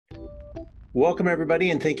Welcome,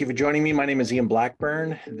 everybody, and thank you for joining me. My name is Ian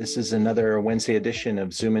Blackburn. This is another Wednesday edition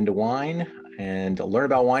of Zoom into Wine, and Learn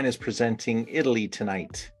About Wine is presenting Italy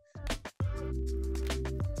tonight.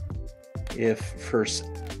 If for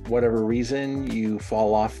whatever reason you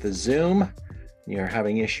fall off the Zoom, you're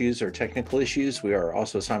having issues or technical issues, we are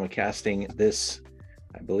also simulcasting this,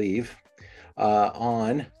 I believe,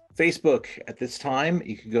 on Facebook at this time.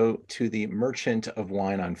 You can go to the Merchant of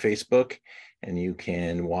Wine on Facebook and you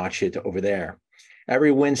can watch it over there.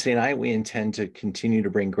 Every Wednesday night, we intend to continue to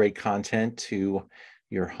bring great content to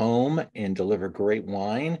your home and deliver great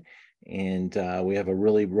wine. And we have a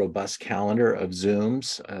really robust calendar of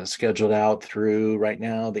Zooms scheduled out through right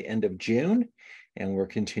now the end of June, and we're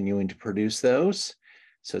continuing to produce those.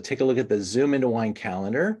 So take a look at the Zoom into Wine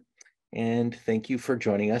calendar, and thank you for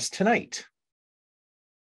joining us tonight.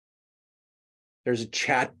 There's a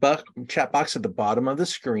chat box at the bottom of the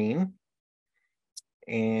screen.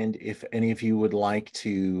 And if any of you would like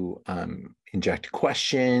to inject a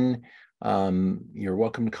question, you're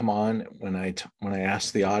welcome to come on when I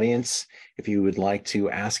ask the audience if you would like to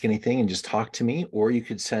ask anything and just talk to me, or you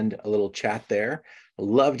could send a little chat there. I'd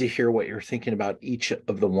love to hear what you're thinking about each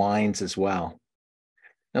of the wines as well.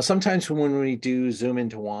 Now, sometimes when we do Zoom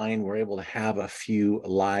into Wine, we're able to have a few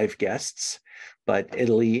live guests, but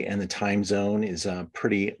Italy and the time zone is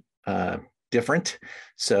pretty different.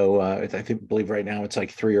 So I believe right now it's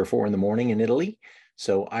like 3 or 4 in the morning in Italy.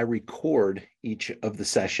 So I record each of the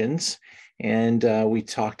sessions and we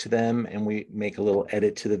talk to them and we make a little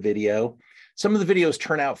edit to the video. Some of the videos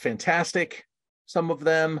turn out fantastic. Some of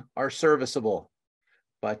them are serviceable,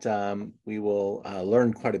 but we will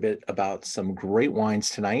learn quite a bit about some great wines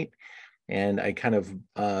tonight. And I kind of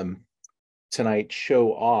tonight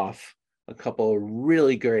show off a couple of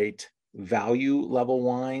really great value level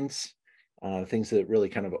wines. Things that really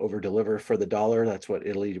kind of over deliver for the dollar. That's what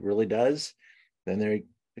Italy really does. Then they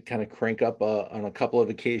kind of crank up on a couple of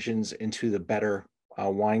occasions into the better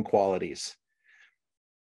wine qualities.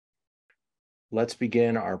 Let's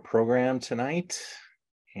begin our program tonight.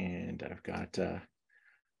 And I've got,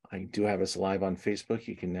 I do have us live on Facebook.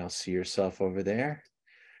 You can now see yourself over there.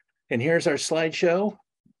 And here's our slideshow.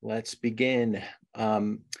 Let's begin.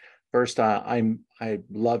 First, I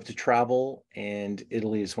love to travel, and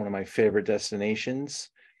Italy is one of my favorite destinations.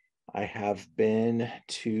 I have been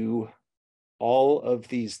to all of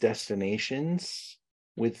these destinations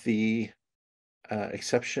with the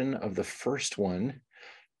exception of the first one,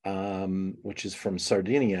 which is from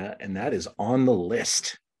Sardinia, and that is on the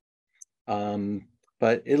list.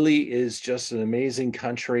 But Italy is just an amazing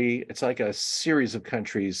country. It's like a series of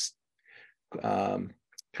countries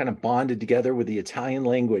kind of bonded together with the Italian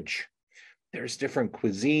language. There's different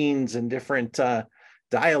cuisines and different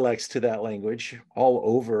dialects to that language all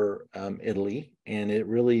over Italy. And it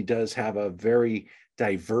really does have a very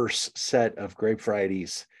diverse set of grape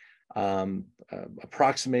varieties,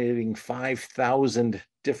 approximating 5,000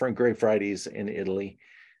 different grape varieties in Italy.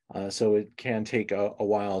 So it can take a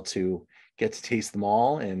while to get to taste them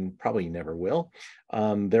all, and probably never will.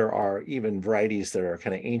 There are even varieties that are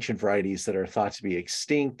kind of ancient varieties that are thought to be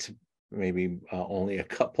extinct, maybe only a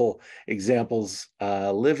couple examples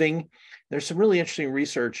living. There's some really interesting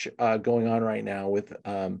research going on right now with,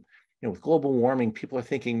 with global warming. People are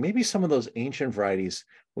thinking maybe some of those ancient varieties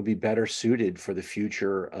would be better suited for the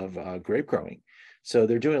future of grape growing. So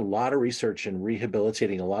they're doing a lot of research and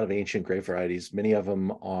rehabilitating a lot of ancient grape varieties. Many of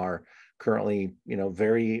them are currently,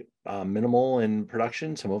 very minimal in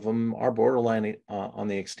production. Some of them are borderline on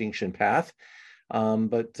the extinction path,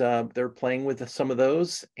 but they're playing with some of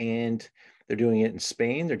those, and they're doing it in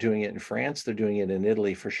Spain, they're doing it in France, they're doing it in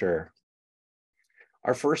Italy for sure.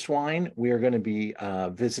 Our first wine, we are going to be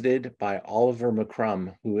visited by Oliver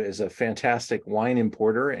McCrum, who is a fantastic wine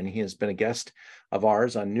importer, and he has been a guest of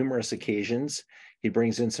ours on numerous occasions. He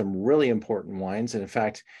brings in some really important wines. And in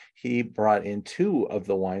fact, he brought in 2 of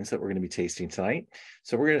the wines that we're going to be tasting tonight.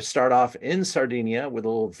 So we're going to start off in Sardinia with a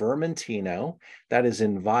little Vermentino. That is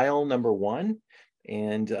in vial number 1.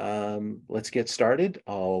 And let's get started.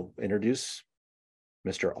 I'll introduce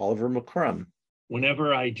Mr. Oliver McCrum.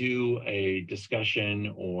 Whenever I do a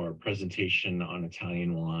discussion or presentation on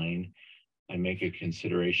Italian wine, I make a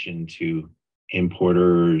consideration to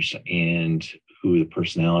importers and who the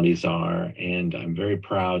personalities are. And I'm very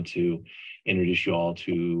proud to introduce you all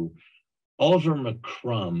to Oliver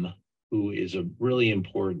McCrum, who is a really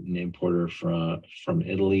important importer from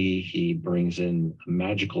Italy. He brings in a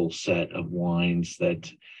magical set of wines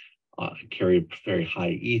that carry a very high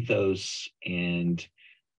ethos and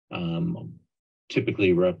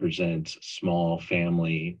typically represent small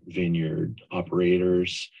family vineyard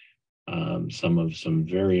operators some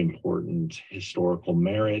very important historical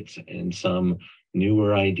merit and some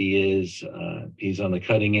newer ideas. He's on the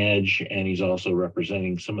cutting edge, and he's also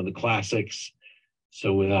representing some of the classics.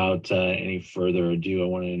 So without any further ado, I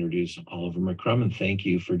want to introduce Oliver McCrum, and thank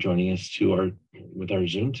you for joining us with our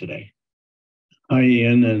Zoom today. Hi,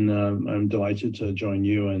 Ian, and I'm delighted to join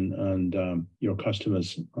you and your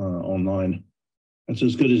customers online. It's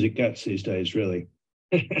as good as it gets these days, really.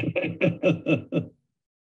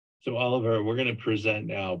 So, Oliver, we're going to present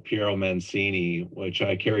now Piero Mancini, which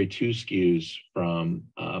I carry 2 SKUs from,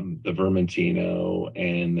 the Vermentino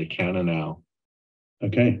and the Canonau.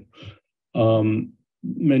 Okay.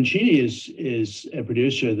 Mancini is a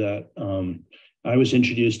producer that I was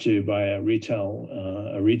introduced to by a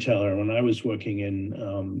retailer when I was working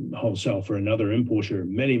in wholesale for another importer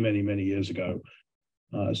many years ago.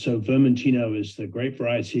 So Vermentino is the grape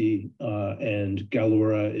variety, and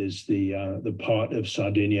Gallura is the part of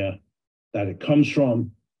Sardinia that it comes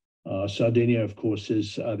from. Sardinia, of course,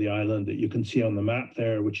 is the island that you can see on the map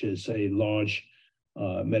there, which is a large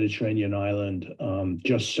Mediterranean island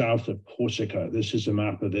just south of Corsica. This is a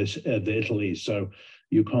map of Italy, so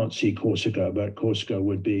you can't see Corsica, but Corsica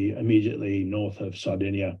would be immediately north of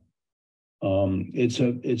Sardinia. It's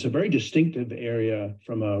a very distinctive area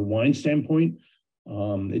from a wine standpoint.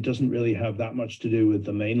 It doesn't really have that much to do with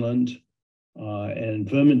the mainland. And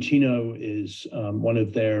Vermentino is one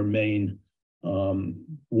of their main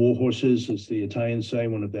war horses, as the Italians say,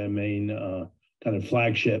 one of their main kind of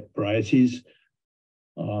flagship varieties.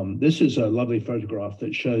 This is a lovely photograph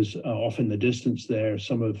that shows off in the distance there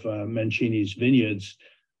some of Mancini's vineyards,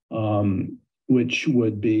 which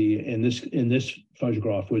would be in this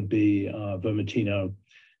photograph would be Vermentino.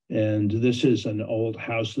 And this is an old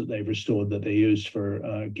house that they've restored that they used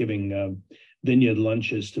for giving vineyard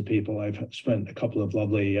lunches to people. I've spent a couple of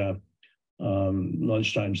lovely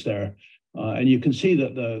lunchtimes there. And you can see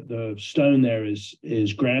that the stone there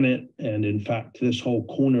is granite. And in fact, this whole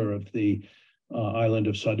corner of the island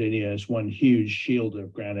of Sardinia is one huge shield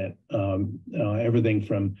of granite, everything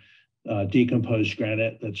from decomposed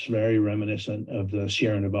granite that's very reminiscent of the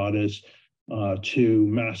Sierra Nevadas, to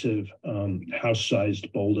massive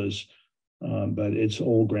house-sized boulders, but it's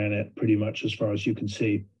all granite pretty much as far as you can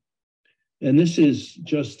see. And this is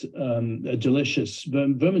just a delicious,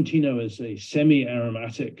 Vermentino is a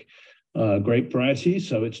semi-aromatic grape variety,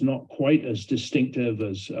 so it's not quite as distinctive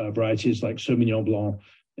as varieties like Sauvignon Blanc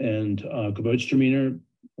and Gewürztraminer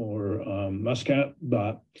or Muscat,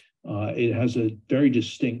 but it has a very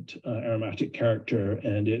distinct aromatic character,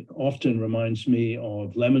 and it often reminds me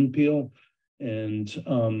of lemon peel. And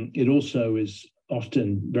it also is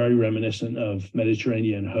often very reminiscent of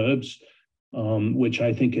Mediterranean herbs, which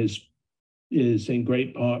I think is in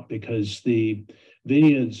great part because the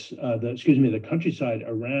vineyards, the countryside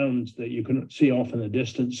around that you can see off in the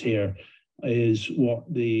distance here is what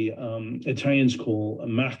the Italians call a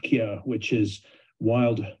macchia, which is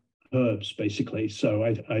wild herbs, basically. So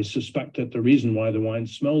I suspect that the reason why the wine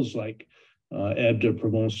smells like Herbe de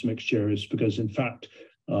Provence mixture is because, in fact,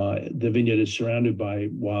 the vineyard is surrounded by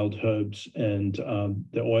wild herbs, and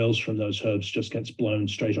the oils from those herbs just gets blown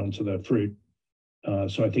straight onto the fruit.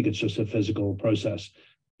 So I think it's just a physical process.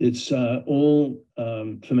 It's all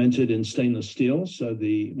fermented in stainless steel, so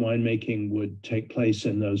the winemaking would take place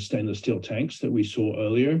in those stainless steel tanks that we saw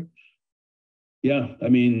earlier. Yeah, I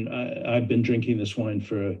mean, I've been drinking this wine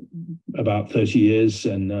for about 30 years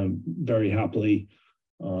and very happily.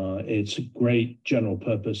 It's a great general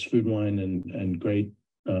purpose food wine and great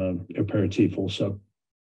aperitif also.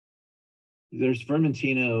 There's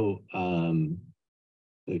Vermentino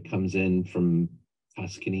that comes in from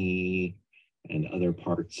Tuscany and other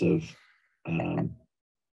parts of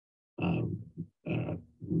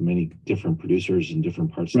many different producers in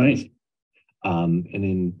different parts. Right. And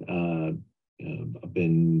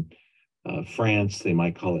in France, they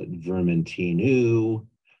might call it Vermentino.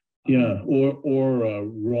 Yeah, or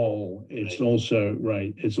roll. It's right. Also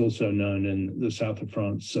right. It's also known in the south of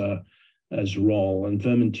France as roll, and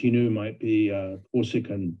Vermentino might be a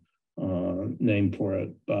Corsican name for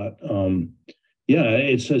it. But yeah,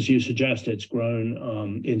 it's as you suggest. It's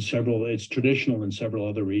grown in several. It's traditional in several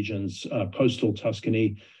other regions, coastal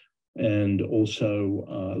Tuscany, and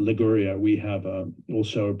also Liguria. We have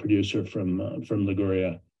also a producer from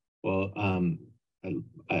Liguria. Well,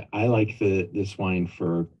 I like this wine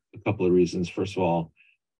for a couple of reasons. First of all,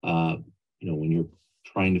 when you're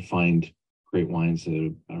trying to find great wines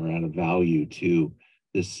that are at a value too,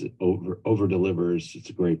 this over delivers. It's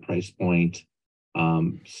a great price point,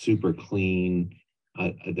 super clean.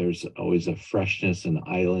 There's always a freshness and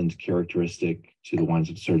island characteristic to the wines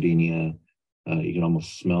of Sardinia. You can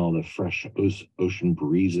almost smell the fresh ocean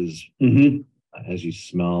breezes as you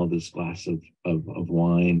smell this glass of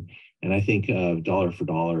wine. And I think dollar for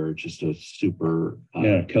dollar, just a super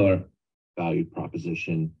killer value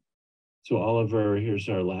proposition. So Oliver, here's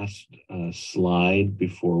our last slide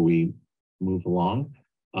before we move along.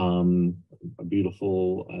 A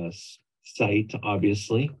beautiful site,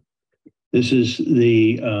 obviously. This is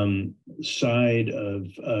the side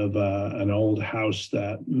of an old house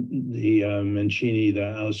that the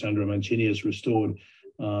Alessandro Mancini has restored.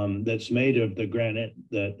 That's made of the granite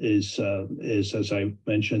that is as I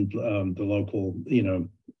mentioned, the local,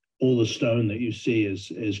 all the stone that you see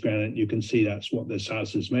is granite. You can see that's what this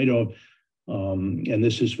house is made of. And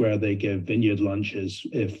this is where they give vineyard lunches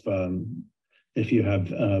if you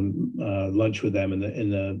have lunch with them in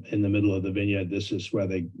the middle of the vineyard. This is where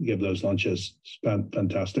they give those lunches. It's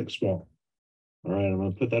fantastic spot. All right, I'm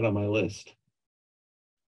going to put that on my list.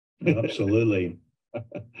 Absolutely.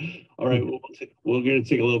 All right, we're going to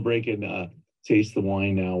take a little break and taste the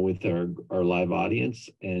wine now with our live audience,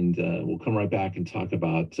 and we'll come right back and talk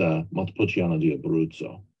about Montepulciano di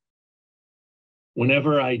Abruzzo.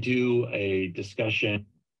 Whenever I do a discussion.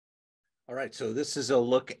 All right, so this is a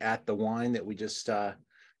look at the wine that we just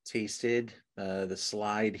tasted, the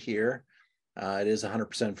slide here. It is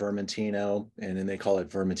 100% Vermentino, and then they call it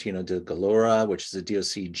Vermentino di Gallura, which is a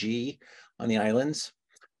DOCG on the islands.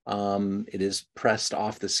 It is pressed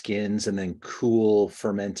off the skins and then cool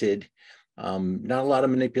fermented. Not a lot of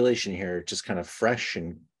manipulation here, just kind of fresh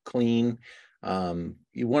and clean.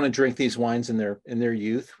 You want to drink these wines in their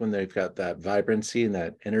youth when they've got that vibrancy and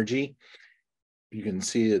that energy. You can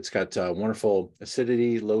see it's got wonderful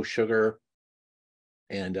acidity, low sugar,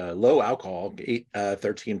 and low alcohol,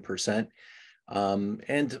 13%.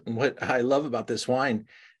 And what I love about this wine,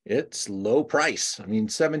 it's low price. I mean,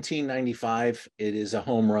 $17.95. It is a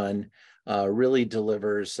home run. Really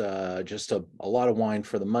delivers just a lot of wine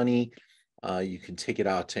for the money. You can take it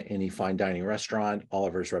out to any fine dining restaurant.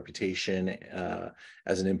 Oliver's reputation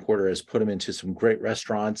as an importer has put him into some great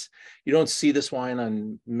restaurants. You don't see this wine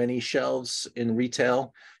on many shelves in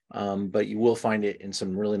retail, but you will find it in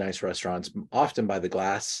some really nice restaurants, often by the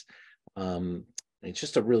glass. It's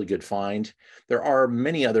just a really good find. There are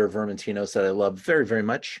many other Vermentinos that I love very, very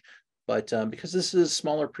much, but because this is a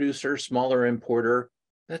smaller producer, smaller importer,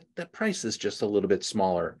 that price is just a little bit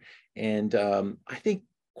smaller. And I think,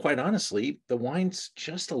 quite honestly, the wine's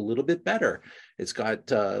just a little bit better. It's got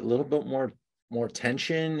a little bit more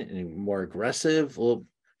tension and more aggressive, a little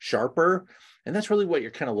sharper. And that's really what you're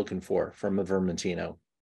kind of looking for from a Vermentino.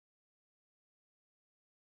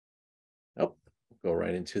 Oh, go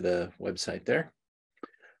right into the website there.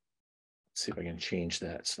 Let's see if I can change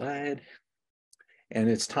that slide. And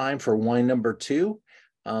it's time for wine number 2.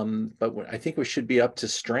 But I think we should be up to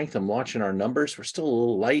strength. I'm watching our numbers. We're still a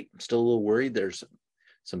little light. I'm still a little worried. There's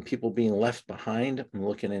some people being left behind. I'm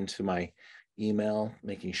looking into my email,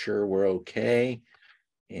 making sure we're okay.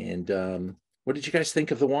 And what did you guys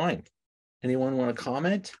think of the wine? Anyone want to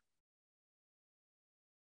comment?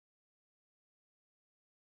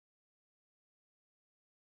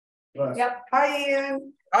 Yep. Hi,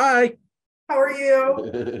 Ian. Hi. How are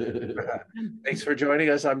you? Thanks for joining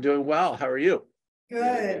us. I'm doing well. How are you?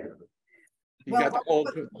 Good. You got the whole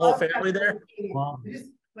family there?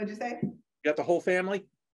 What'd you say? You got the whole family?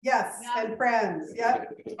 Yes, and friends.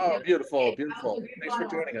 Yep. Oh, beautiful, beautiful. Thanks for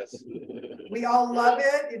joining us. We all love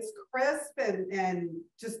it. It's crisp and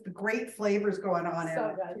just the great flavors going on in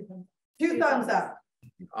it. 2 thumbs up.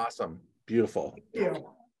 Awesome. Beautiful. Thank you.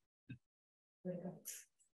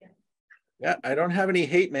 Yeah, I don't have any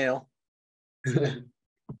hate mail.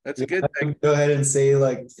 That's a good thing. Go ahead and say,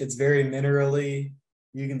 like, it's very minerally.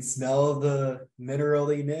 You can smell the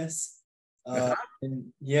mineraliness.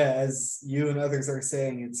 And yeah, as you and others are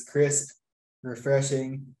saying, it's crisp,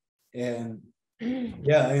 refreshing, and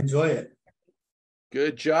yeah, I enjoy it.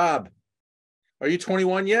 Good job. Are you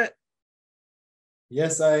 21 yet?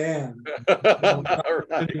 Yes, I am. All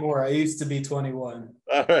right. Anymore. I used to be 21.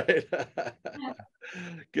 All right.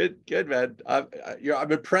 Good, man.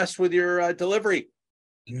 I'm impressed with your delivery.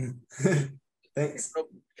 Thanks.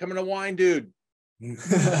 Coming to wine, dude.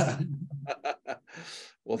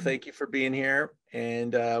 Well, thank you for being here.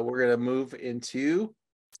 And we're going to move into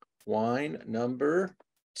wine number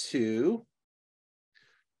 2.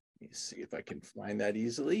 Let me see if I can find that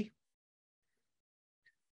easily.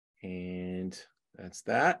 And that's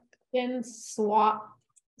that. In Suave,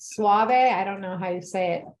 I don't know how you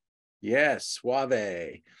say it. Yes, Suave.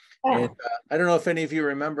 Yeah. And I don't know if any of you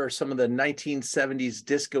remember some of the 1970s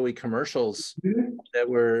disco-y commercials that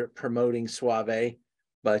were promoting Suave,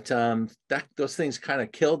 but those things kind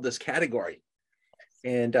of killed this category.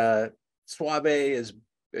 And Suave is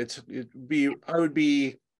I would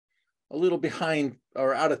be a little behind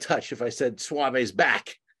or out of touch if I said Suave's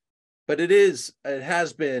back, but it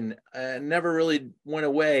has been, never really went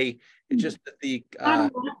away. It's just that the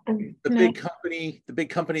big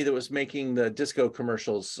company that was making the disco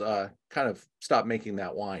commercials kind of stopped making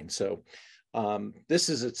that wine. So this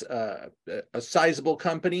is a sizable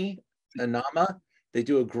company, Anama. They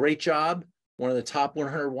do a great job. One of the top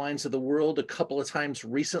 100 wines of the world a couple of times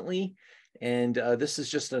recently. And this is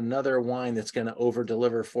just another wine that's going to over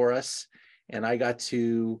deliver for us. And I got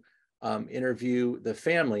to interview the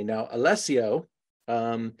family. Now, Alessio,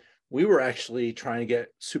 we were actually trying to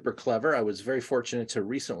get super clever. I was very fortunate to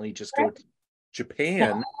recently just go to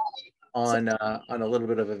Japan on a little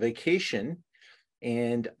bit of a vacation.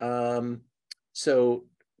 And so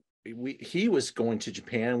he was going to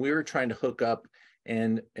Japan. We were trying to hook up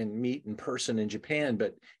and meet in person in Japan,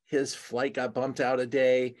 but his flight got bumped out a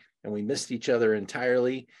day and we missed each other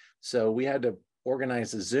entirely. So we had to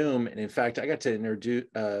organize a Zoom. And in fact, I got to introduce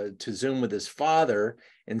to Zoom with his father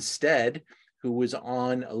instead, who was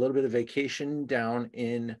on a little bit of vacation down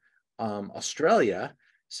in Australia.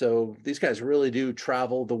 So these guys really do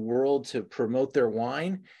travel the world to promote their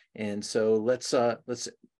wine. And so let's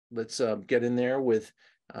get in there with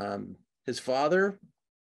his father.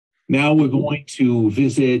 Now we're going to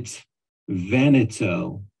visit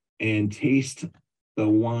Veneto and taste the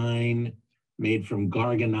wine made from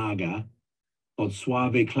Garganaga called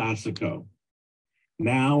Suave Classico.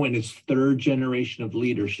 Now in its third generation of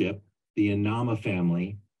leadership, the Anama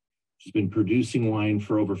family has been producing wine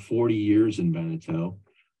for over 40 years in Veneto.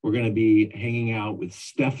 We're going to be hanging out with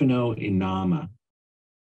Stefano Inama.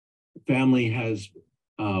 The family has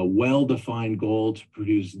a well-defined goal to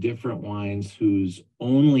produce different wines whose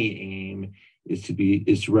only aim is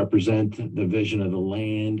to represent the vision of the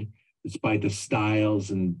land, despite the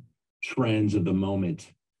styles and trends of the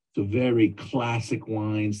moment. So very classic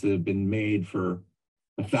wines that have been made for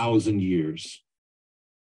 1,000 years.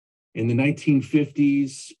 In the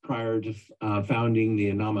 1950s, prior to founding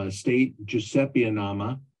the Anama estate, Giuseppe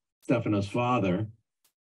Anama, Stefano's father,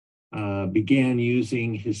 began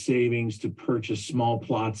using his savings to purchase small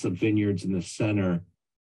plots of vineyards in the center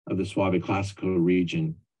of the Suave Classico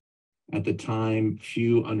region. At the time,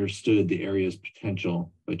 few understood the area's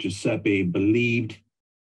potential, but Giuseppe believed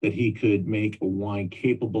that he could make a wine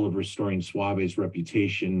capable of restoring Suave's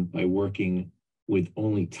reputation by working with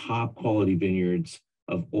only top quality vineyards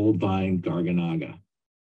of old vine Garganaga.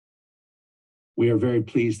 We are very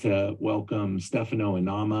pleased to welcome Stefano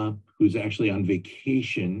Inama, who's actually on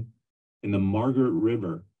vacation in the Margaret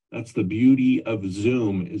River. That's the beauty of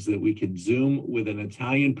Zoom, is that we could Zoom with an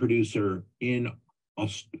Italian producer in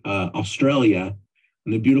Australia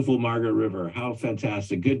on the beautiful Margaret River. How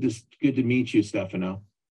fantastic. Good to meet you, Stefano.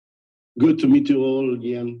 Good to meet you all,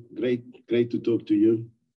 Ian. Great to talk to you.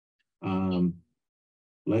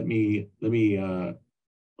 Let me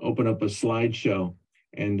open up a slideshow,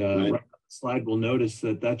 and right on the slide we'll notice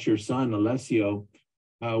that that's your son, Alessio.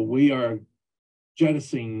 We are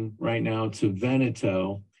jettisoning right now to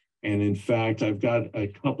Veneto, and in fact, I've got a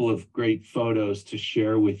couple of great photos to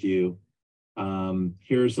share with you.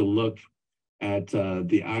 Here's a look at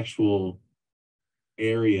the actual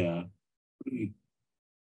area.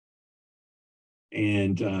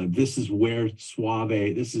 And this is where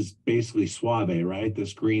Suave, this is basically Suave, right?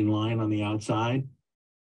 This green line on the outside.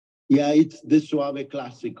 Yeah, it's the Suave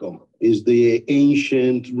Classico. Is the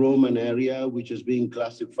ancient Roman area, which has been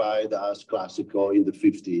classified as Classico in the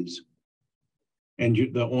 50s. And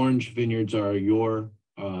the orange vineyards are your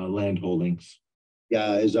land holdings.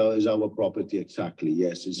 Yeah, is our property, exactly.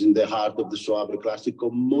 Yes, it's in the heart of the Suave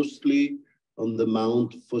Classico, mostly on the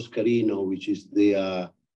Mount Foscarino, which is the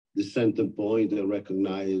center point and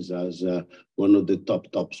recognized as one of the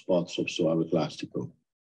top spots of Swirl Classico.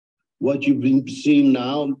 What you've been seeing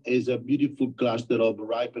now is a beautiful cluster of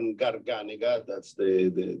ripened Garganega. That's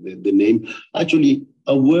the name. Actually,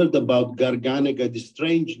 a word about Garganega, the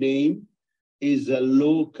strange name is a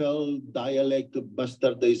local dialect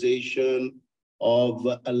bastardization of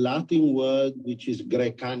a Latin word, which is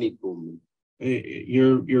Grecanicum.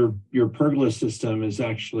 Your pergola system is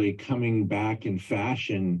actually coming back in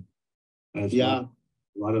fashion as well.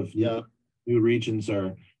 A lot of new regions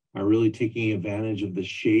are really taking advantage of the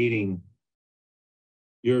shading.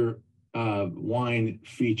 Your wine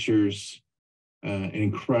features an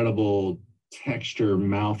incredible texture,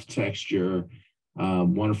 mouth texture,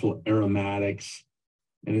 wonderful aromatics,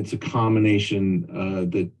 and it's a combination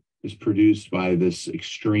that is produced by this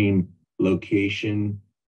extreme location,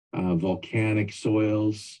 volcanic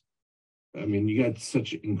soils, I mean, you got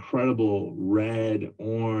such incredible red,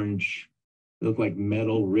 orange, they look like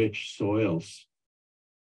metal-rich soils.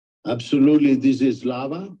 Absolutely, this is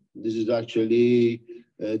lava. This is actually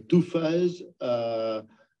tufas,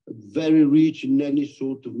 very rich in any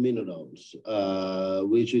sort of minerals,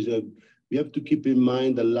 which is a. You have to keep in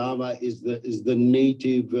mind the lava is the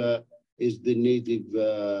native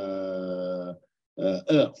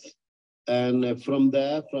earth, and from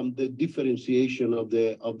there, from the differentiation of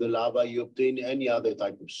the lava, you obtain any other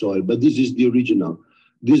type of soil. But this is the original.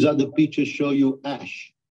 These are the pictures show you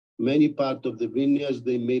ash. Many parts of the vineyards,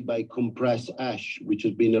 they made by compressed ash, which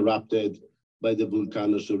has been erupted by the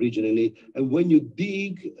volcanoes originally. And when you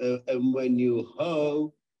dig and when you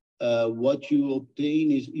hoe, what you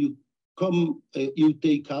obtain is you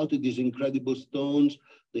take out these incredible stones.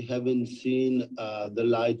 They haven't seen the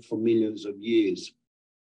light for millions of years.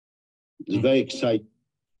 It's very exciting.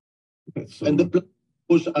 And the plant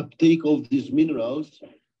was uptake of these minerals,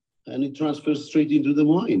 and it transfers straight into the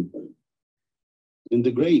wine. In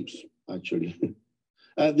the grapes, actually.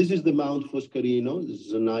 This is the Mount Foscarino. This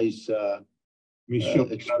is a nice. I'll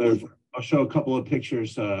show a couple of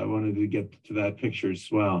pictures. I wanted to get to that picture as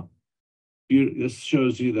well. This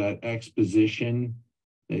shows you that exposition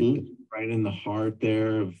right in the heart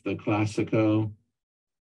there of the Classico.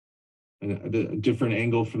 And a different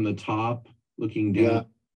angle from the top, looking down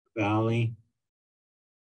the valley.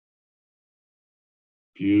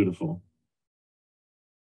 Beautiful.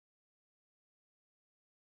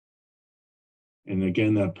 And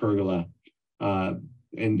again, that pergola.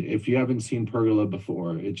 And if you haven't seen pergola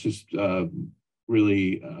before, it's just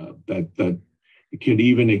really that you could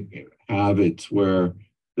even have it where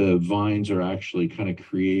the vines are actually kind of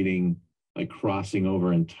creating, like crossing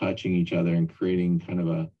over and touching each other and creating kind of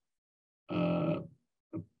a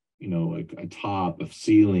top, a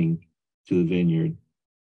ceiling to the vineyard.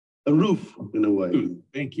 A roof, in a way.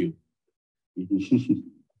 Thank you.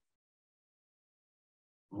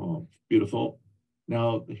 Oh, beautiful.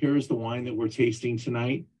 Now, here's the wine that we're tasting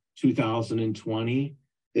tonight, 2020.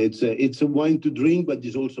 It's a wine to drink, but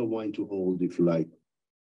it's also a wine to hold, if you like.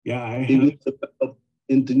 Yeah, I have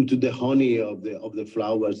into the honey of the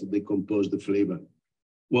flowers that they compose the flavor.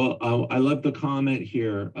 Well, I love the comment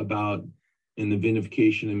here about in the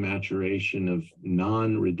vinification and maturation of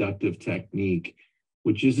non-reductive technique,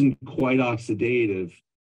 which isn't quite oxidative,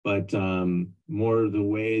 but more the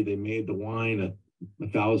way they made the wine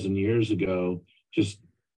 1,000 years ago, just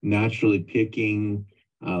naturally picking,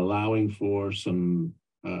 allowing for some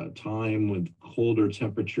time with colder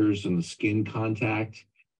temperatures and the skin contact.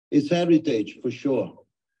 It's heritage, for sure.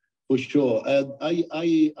 For sure.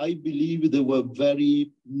 I believe they were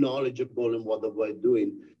very knowledgeable in what they were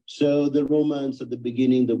doing. So the Romans at the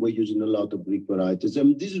beginning, they were using a lot of Greek varieties.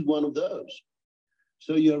 And this is one of those.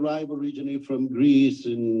 So you arrive originally from Greece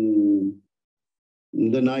in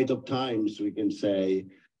the night of times, we can say.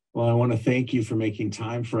 Well, I want to thank you for making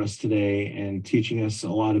time for us today and teaching us a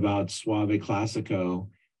lot about Soave Classico.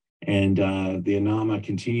 And the Anama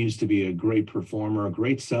continues to be a great performer, a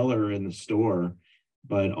great seller in the store,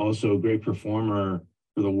 but also a great performer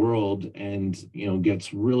for the world, and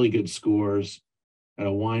gets really good scores at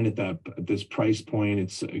a wine at this price point.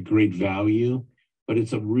 It's a great value, but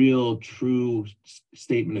it's a real true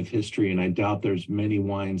statement of history. And I doubt there's many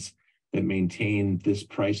wines that maintain this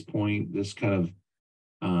price point, this kind of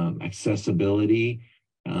accessibility,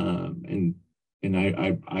 and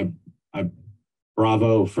I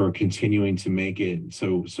bravo for continuing to make it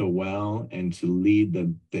so well and to lead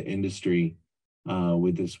the industry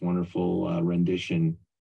with this wonderful rendition.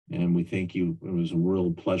 And we thank you. It was a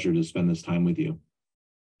real pleasure to spend this time with you.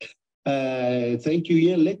 Thank you.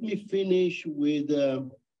 Yeah, let me finish with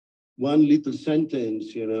one little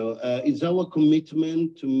sentence. It's our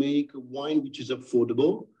commitment to make a wine which is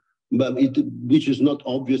affordable, but which is not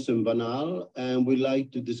obvious and banal. And we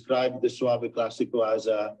like to describe the Soave Classico as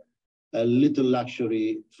a little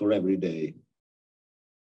luxury for every day.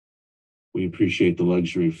 We appreciate the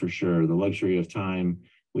luxury for sure, the luxury of time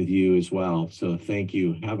with you as well. So thank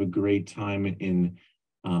you. Have a great time in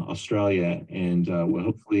Australia, and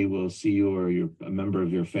hopefully we'll see you or a member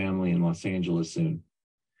of your family in Los Angeles soon.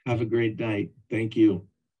 Have a great night. Thank you.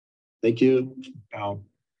 Thank you. Ciao.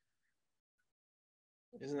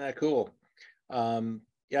 Isn't that cool?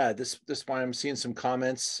 Yeah, this wine, I'm seeing some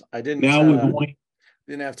comments. I didn't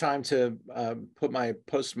have time to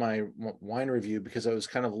post my wine review because I was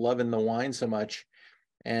kind of loving the wine so much,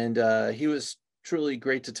 and he was truly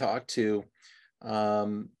great to talk to.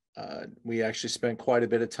 We actually spent quite a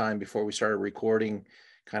bit of time before we started recording,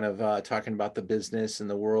 kind of talking about the business and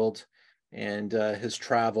the world and his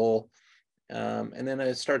travel. And then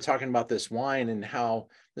I started talking about this wine and how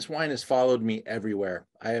this wine has followed me everywhere.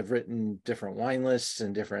 I have written different wine lists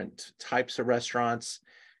and different types of restaurants.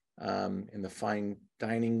 In the fine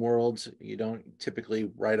dining world, you don't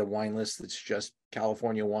typically write a wine list that's just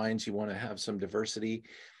California wines. You want to have some diversity.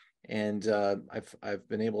 And I've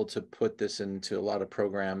been able to put this into a lot of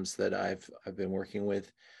programs that I've been working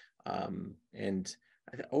with. And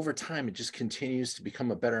over time, it just continues to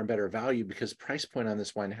become a better and better value because price point on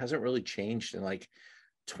this wine hasn't really changed in like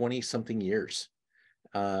 20 something years.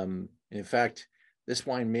 In fact, this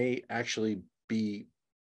wine may actually be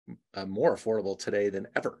more affordable today than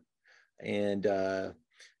ever. And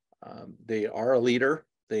they are a leader.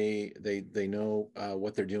 They know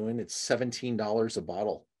what they're doing. It's $17 a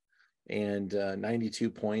bottle and 92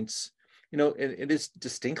 points. You know, it is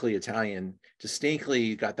distinctly Italian,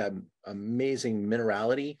 distinctly got that amazing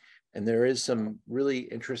minerality. And there is some really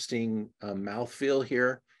interesting mouthfeel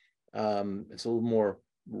here. It's a little more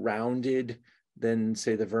rounded than,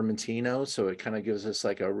 say, the Vermentino. So it kind of gives us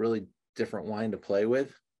like a really different wine to play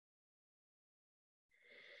with.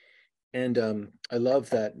 And I love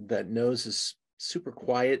that nose is super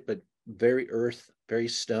quiet, but very earth, very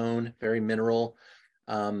stone, very mineral.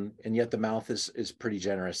 And yet the mouth is pretty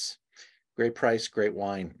generous. Great price, great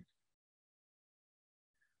wine.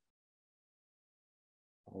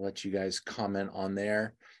 I'll let you guys comment on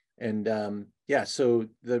there. And yeah, so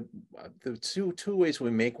the two ways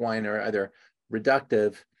we make wine are either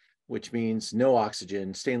reductive, which means no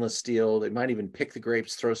oxygen, stainless steel. They might even pick the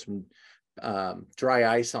grapes, throw some dry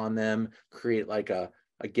ice on them, create like a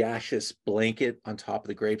gaseous blanket on top of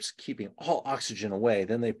the grapes, keeping all oxygen away.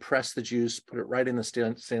 Then they press the juice, put it right in the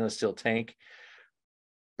stainless steel tank,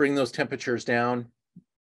 bring those temperatures down,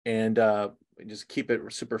 and just keep it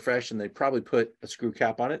super fresh. And they probably put a screw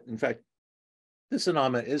cap on it. In fact, this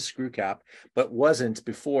Sonoma is screw cap, but wasn't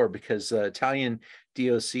before because Italian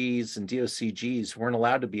DOCs and DOCGs weren't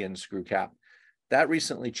allowed to be in screw cap. That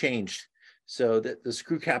recently changed. So that the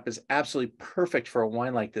screw cap is absolutely perfect for a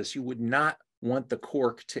wine like this. You would not want the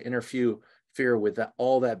cork to interfere with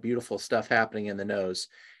all that beautiful stuff happening in the nose.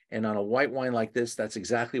 And on a white wine like this, that's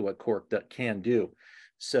exactly what cork can do.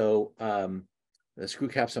 So the screw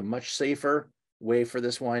cap's a much safer way for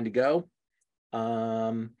this wine to go.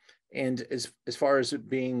 And as far as it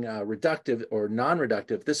being reductive or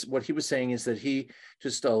non-reductive, this what he was saying is that he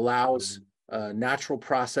just allows natural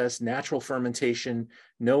process, natural fermentation,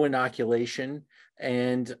 no inoculation,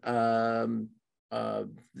 and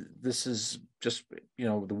this is just, you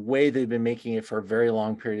know, the way they've been making it for a very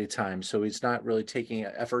long period of time. So he's not really taking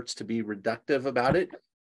efforts to be reductive about it,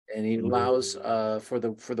 and he allows for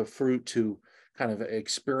the fruit to kind of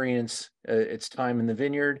experience its time in the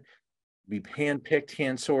vineyard, be hand-picked,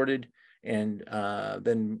 hand-sorted, and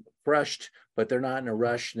then crushed, but they're not in a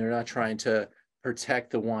rush, and they're not trying to protect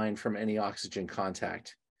the wine from any oxygen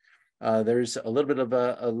contact. There's a little bit of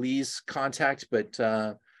a lees contact,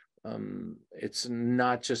 but it's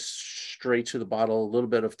not just straight to the bottle. A little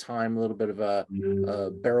bit of time, a little bit of a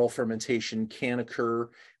barrel fermentation can occur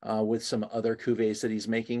with some other cuvées that he's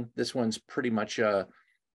making. This one's pretty much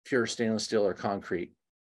pure stainless steel or concrete.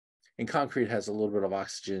 And concrete has a little bit of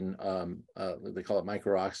oxygen. They call it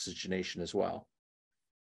micro-oxygenation as well.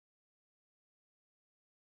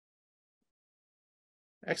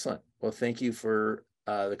 Excellent. Well, thank you for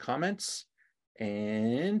the comments.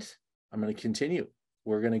 And I'm going to continue.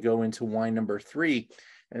 We're going to go into wine number 3.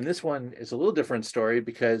 And this one is a little different story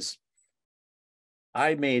because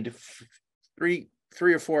I made three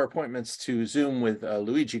or four appointments to Zoom with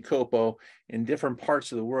Luigi Coppo in different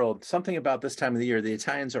parts of the world. Something about this time of the year, the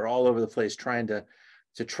Italians are all over the place trying to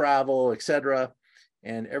travel, etc.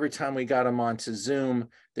 And every time we got them onto Zoom,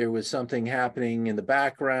 there was something happening in the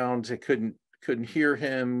background. I couldn't hear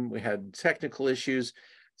him. We had technical issues.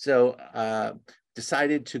 So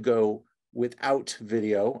decided to go without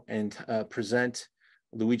video and present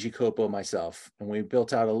Luigi Coppo myself. And we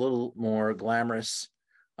built out a little more glamorous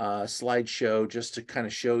slideshow just to kind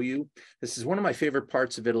of show you. This is one of my favorite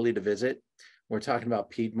parts of Italy to visit. We're talking about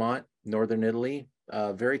Piedmont, northern Italy,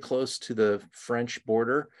 very close to the French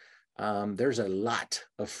border. There's a lot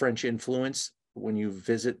of French influence when you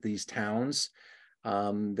visit these towns.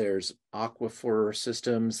 There's aquifer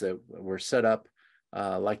systems that were set up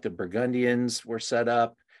like the Burgundians were set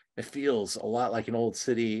up. It feels a lot like an old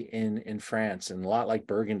city in France and a lot like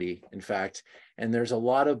Burgundy, in fact. And there's a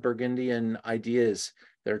lot of Burgundian ideas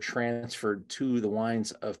that are transferred to the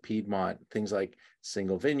wines of Piedmont, things like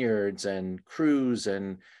single vineyards and crus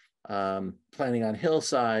and planting on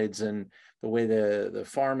hillsides and the way the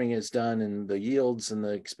farming is done and the yields and the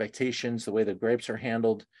expectations, the way the grapes are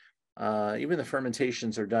handled. Even the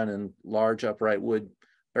fermentations are done in large upright wood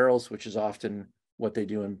barrels, which is often what they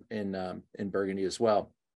do in Burgundy as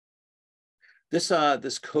well. This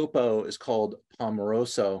Copo is called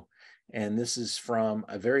Pomeroso, and this is from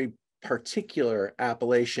a very particular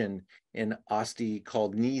appellation in Asti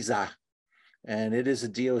called Nizza, and it is a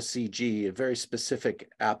DOCG, a very specific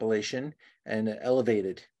appellation and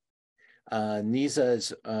elevated. Nizza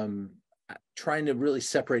is trying to really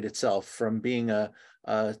separate itself from being a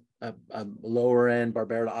lower end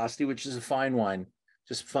Barbera d'Asti, which is a fine wine,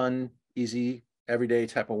 just fun, easy, everyday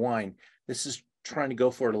type of wine. This is trying to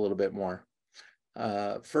go for it a little bit more.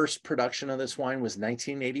 First production of this wine was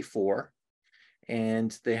 1984,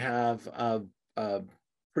 and they have a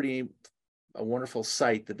wonderful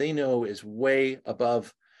site that they know is way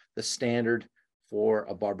above the standard for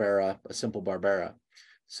a Barbera, a simple Barbera.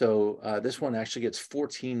 So this one actually gets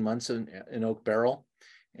 14 months in oak barrel,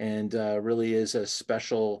 and really is a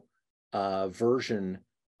special version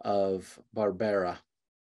of Barbera.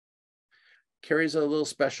 Carries a little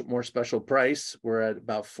more special price. We're at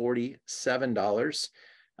about $47.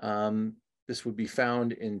 This would be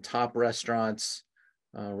found in top restaurants,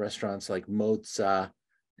 restaurants like Mozza,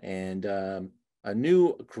 and a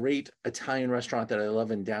new great Italian restaurant that I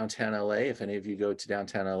love in downtown LA. If any of you go to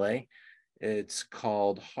downtown LA, it's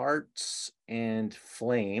called Hearts and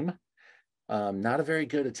Flame. Not a very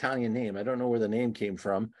good Italian name. I don't know where the name came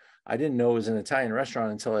from. I didn't know it was an Italian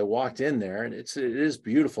restaurant until I walked in there, and it is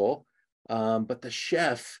beautiful. But the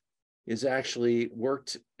chef is actually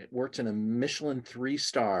worked in a Michelin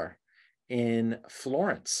 3-star in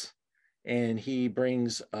Florence, and he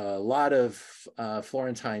brings a lot of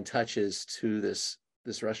Florentine touches to this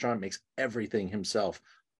restaurant. Makes everything himself: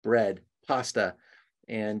 bread, pasta,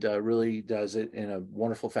 and really does it in a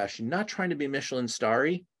wonderful fashion. Not trying to be Michelin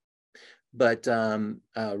starry, but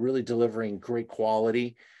really delivering great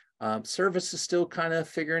quality. Service is still kind of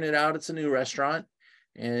figuring it out. It's a new restaurant.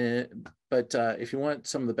 But if you want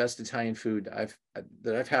some of the best Italian food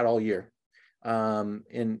that I've had all year,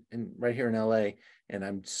 in right here in LA, and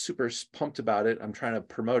I'm super pumped about it. I'm trying to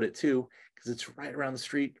promote it too, because it's right around the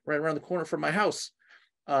street, right around the corner from my house.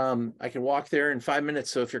 I can walk there in 5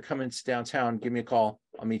 minutes. So if you're coming to downtown, give me a call.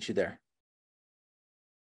 I'll meet you there.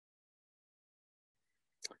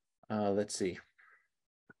 Let's see.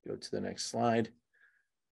 Go to the next slide.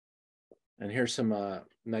 And here's some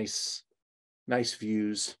nice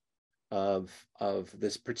views of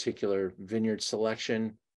this particular vineyard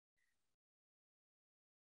selection.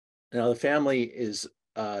 Now, the family is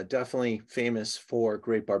definitely famous for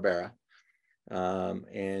great Barbera,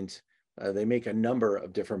 and they make a number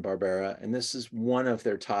of different Barbera, and this is one of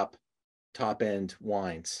their top end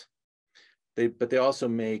wines. But they also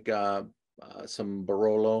make some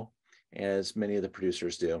Barolo, as many of the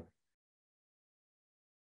producers do.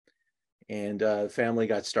 And the family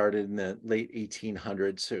got started in the late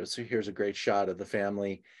 1800s. So here's a great shot of the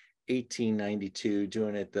family, 1892,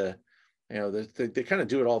 doing it they kind of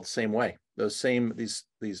do it all the same way. These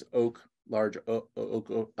large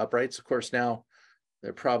oak uprights. Of course, now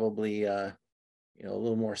they're probably a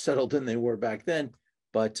little more settled than they were back then,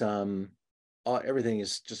 but everything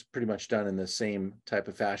is just pretty much done in the same type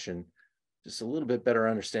of fashion. Just a little bit better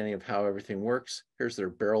understanding of how everything works. Here's their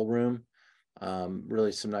barrel room.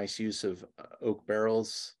 Really some nice use of oak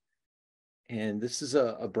barrels. And this is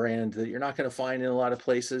a brand that you're not going to find in a lot of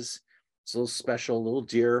places. It's a little special, a little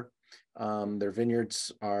dear. Their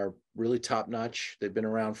vineyards are really top notch. They've been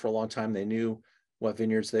around for a long time. They knew what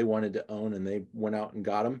vineyards they wanted to own, and they went out and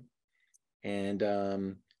got them. And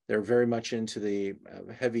they're very much into the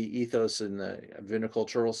heavy ethos in the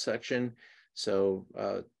vinicultural section. So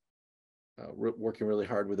working really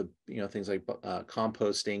hard with things like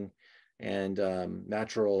composting and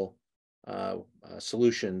natural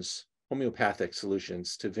solutions, homeopathic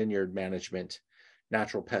solutions to vineyard management,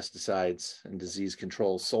 natural pesticides and disease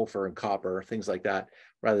control, sulfur and copper, things like that,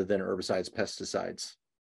 rather than herbicides, pesticides.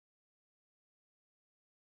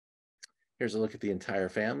 Here's a look at the entire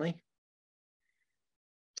family.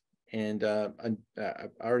 And I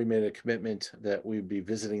already made a commitment that we'd be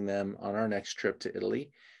visiting them on our next trip to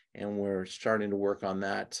Italy. And we're starting to work on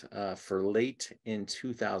that for late in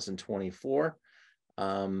 2024.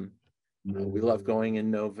 We love going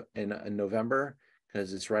in November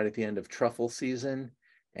because it's right at the end of truffle season.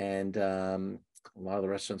 And a lot of the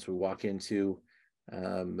restaurants we walk into,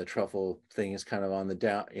 the truffle thing is kind of on the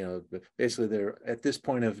down, basically they're at this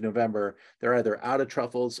point of November, they're either out of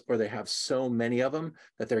truffles or they have so many of them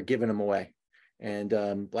that they're giving them away. And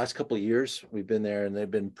last couple of years we've been there, and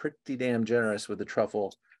they've been pretty damn generous with the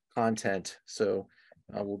truffle content. So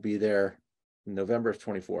we'll be there in November of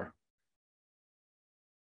 24.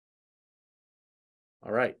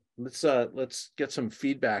 All right, let's get some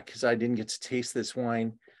feedback because I didn't get to taste this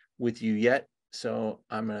wine with you yet. So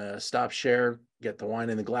I'm gonna stop share, get the wine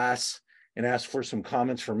in the glass, and ask for some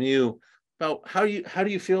comments from you about how do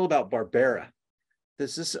you feel about Barbera?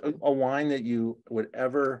 Is this a wine that you would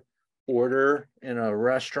ever order in a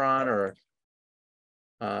restaurant or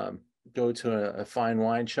go to a fine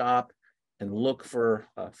wine shop and look for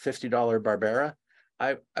a $50 Barbera?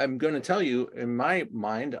 I'm going to tell you, in my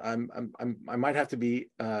mind, I might have to be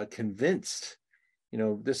convinced. You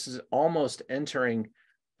know, this is almost entering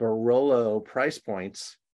Barolo price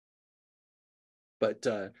points, but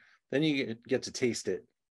then you get to taste it,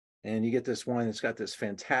 and you get this wine that's got this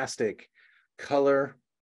fantastic color.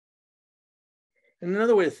 And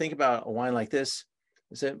another way to think about a wine like this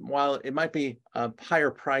is that while it might be a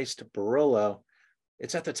higher priced Barolo,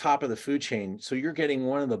 it's at the top of the food chain. So you're getting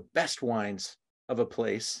one of the best wines of a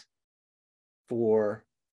place for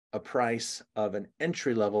a price of an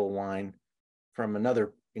entry-level wine from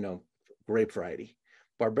another, grape variety.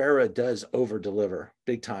 Barbera does over-deliver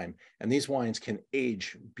big time, and these wines can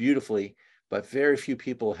age beautifully, but very few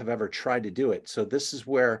people have ever tried to do it. So this is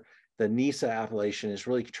where the Nisa appellation is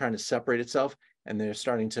really trying to separate itself, and they're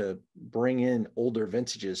starting to bring in older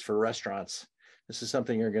vintages for restaurants. This is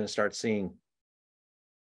something you're going to start seeing.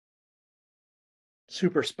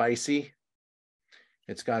 Super spicy.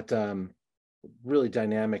 It's got really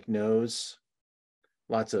dynamic nose,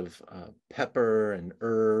 lots of pepper and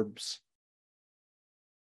herbs.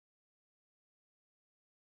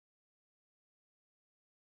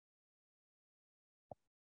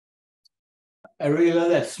 I really love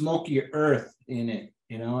that smoky earth in it.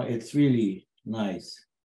 It's really nice.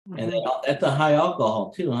 And then that's a high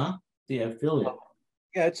alcohol too, huh? See, I feel it.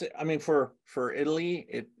 Yeah, for Italy,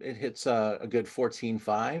 it hits a good 14.5.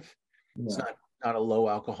 Yeah. It's not a low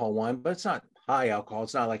alcohol wine, but it's not high alcohol.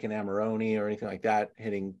 It's not like an Amarone or anything like that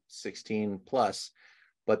hitting 16 plus.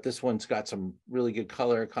 But this one's got some really good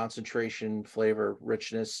color, concentration, flavor,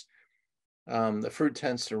 richness. The fruit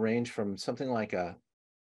tends to range from something like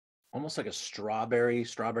almost like a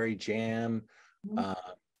strawberry jam,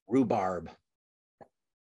 rhubarb.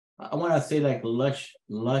 I want to say like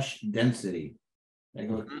lush density.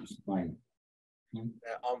 Fine. Yeah,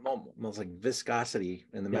 almost like viscosity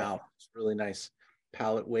in the mouth. It's really nice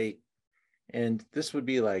palate weight. And this would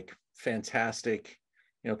be like fantastic.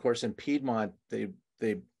 Of course, in Piedmont, they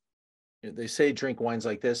say drink wines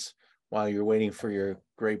like this while you're waiting for your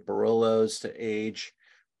great Barolos to age.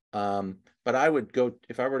 But I would go,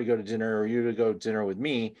 if I were to go to dinner or you to go to dinner with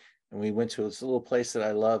me, and we went to this little place that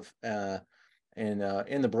I love in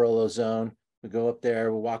the Barolo zone. We go up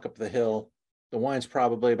there, we walk up the hill. The wine's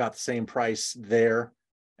probably about the same price there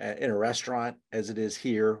in a restaurant as it is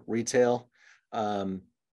here, retail. So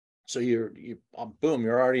boom,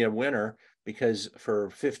 you're already a winner, because for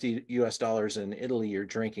 $50 US in Italy, you're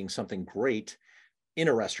drinking something great in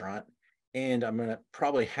a restaurant. And I'm going to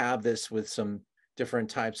probably have this with some different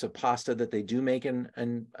types of pasta that they do make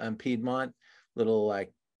in Piedmont, little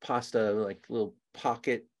like pasta, like little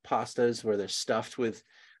pocket pastas where they're stuffed with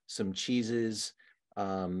some cheeses,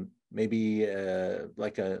 maybe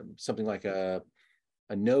something like a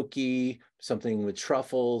gnocchi, something with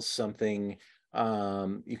truffles, something.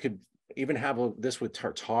 You could even have this with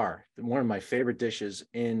tartare. One of my favorite dishes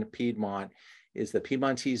in Piedmont is the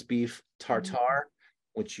Piedmontese beef tartare,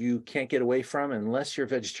 which you can't get away from unless you're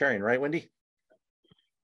vegetarian, right, Wendy?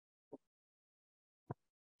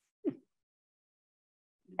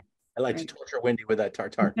 I like to torture Wendy with that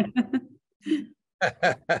tartare.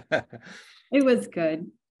 It was good.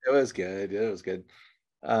 It was good. It was good.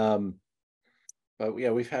 But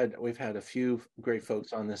yeah, we've had a few great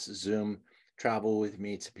folks on this Zoom travel with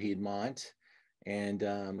me to Piedmont, and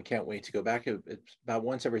I can't wait to go back. It's about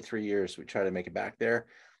once every 3 years we try to make it back there.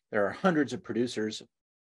 There are hundreds of producers.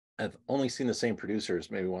 I've only seen the same producers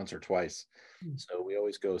maybe once or twice, so we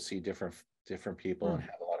always go see different people and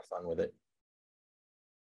have a lot of fun with it.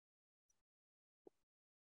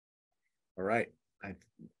 All right. If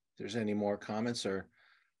there's any more comments, or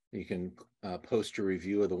you can post your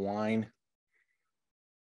review of the wine.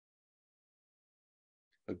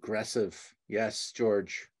 Aggressive. Yes,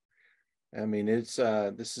 George. I mean, it's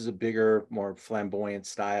this is a bigger, more flamboyant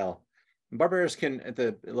style. Barberas can, at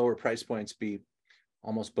the lower price points, be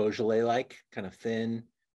almost Beaujolais-like, kind of thin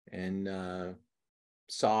and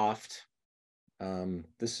soft.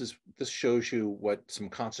 This shows you what some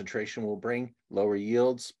concentration will bring: lower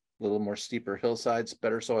yields, a little more steeper hillsides,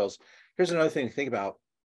 better soils. Here's another thing to think about.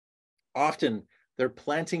 Often they're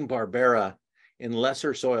planting Barbera in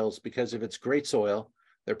lesser soils because if it's great soil,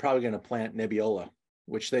 they're probably going to plant Nebbiolo,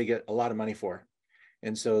 which they get a lot of money for.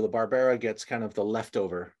 And so the Barbera gets kind of the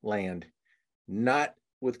leftover land, not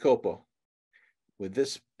with Copo, with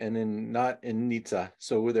this, and then not in Nizza.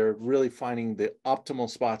 So they're really finding the optimal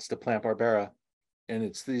spots to plant Barbera. And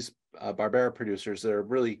it's these Barbera producers that are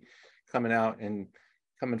really coming out and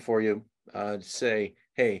coming for you to say,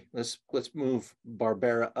 hey, let's move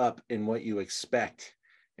Barbera up in what you expect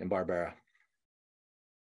in Barbera.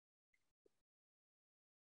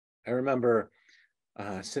 I remember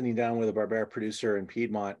sitting down with a Barbera producer in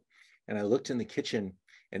Piedmont, and I looked in the kitchen,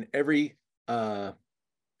 and every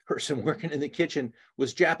person working in the kitchen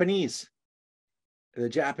was Japanese. The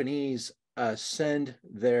Japanese send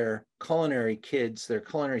their culinary kids, their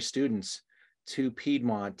culinary students to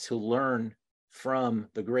Piedmont to learn from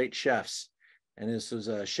the great chefs. And this was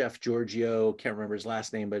a chef Giorgio, can't remember his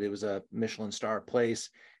last name, but it was a Michelin star place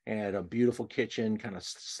and had a beautiful kitchen, kind of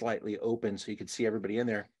slightly open so you could see everybody in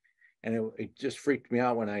there. And it just freaked me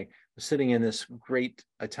out when I was sitting in this great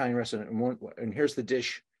Italian restaurant. And here's the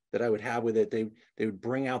dish that I would have with it. They would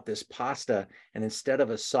bring out this pasta, and instead of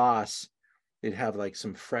a sauce, they'd have like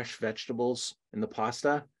some fresh vegetables in the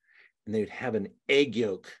pasta, and they'd have an egg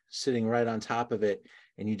yolk sitting right on top of it.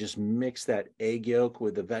 And you just mix that egg yolk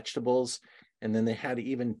with the vegetables. And then they had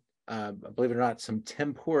even, believe it or not, some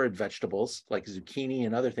tempura vegetables like zucchini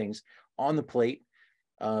and other things on the plate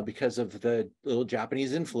because of the little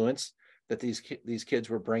Japanese influence that these kids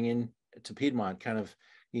were bringing to Piedmont, kind of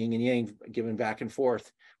yin and yang, giving back and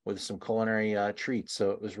forth with some culinary treats.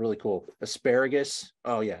 So it was really cool. Asparagus.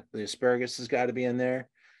 Oh yeah, the asparagus has got to be in there,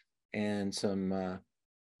 and some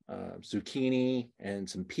zucchini and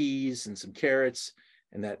some peas and some carrots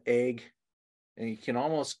and that egg. And you can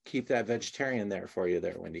almost keep that vegetarian there for you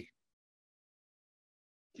there, Wendy.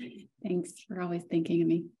 Thanks for always thinking of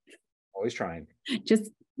me. Always trying. Just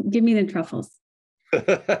give me the truffles.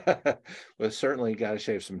 Well, certainly got to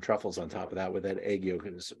shave some truffles on top of that with that egg yolk.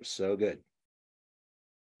 It is so good.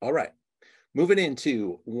 All right, moving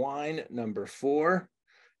into wine number 4.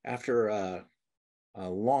 After a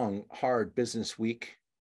long, hard business week,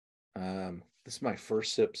 this is my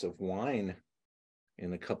first sips of wine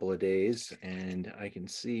in a couple of days, and I can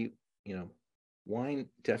see, wine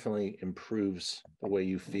definitely improves the way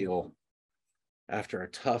you feel after a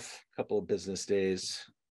tough couple of business days.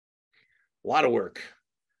 A lot of work.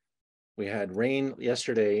 We had rain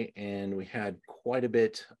yesterday, and we had quite a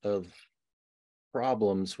bit of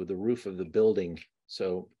problems with the roof of the building.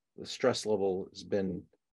 So the stress level has been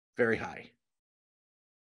very high.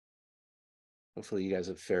 Hopefully you guys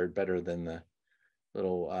have fared better than the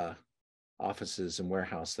little offices and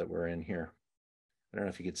warehouse that we're in here. I don't know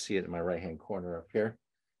if you could see it in my right-hand corner up here,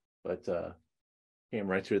 but came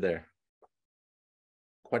right through there.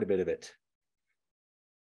 Quite a bit of it.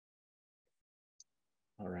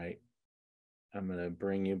 All right. I'm going to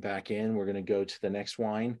bring you back in. We're going to go to the next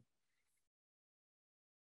wine.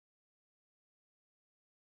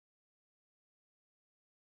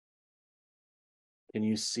 Can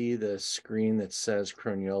you see the screen that says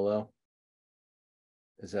Croniolo?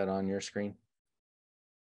 Is that on your screen?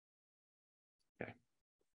 Okay.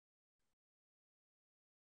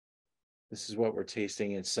 This is what we're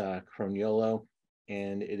tasting. It's Croniolo,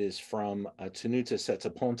 and it is from Tenuta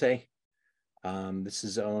Setaponte. This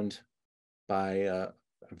is owned by a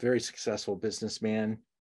very successful businessman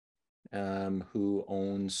who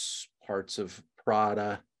owns parts of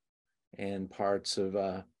Prada and parts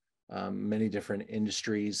of many different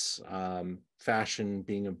industries, fashion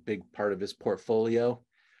being a big part of his portfolio.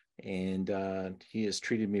 And he has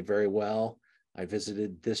treated me very well. I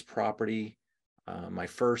visited this property, my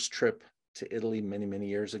first trip to Italy many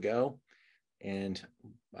years ago, and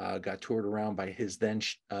got toured around by his then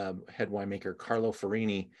head winemaker, Carlo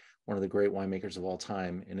Farini, one of the great winemakers of all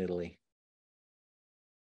time in Italy.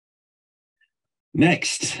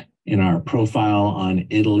 Next, in our profile on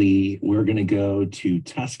Italy, we're going to go to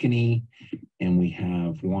Tuscany, and we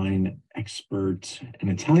have wine expert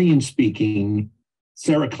and Italian-speaking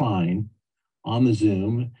Sarah Klein on the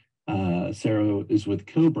Zoom. Sarah is with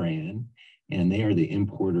Co-Brand, and they are the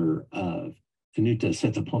importer of Tenuta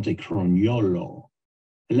Setaponte Croniolo.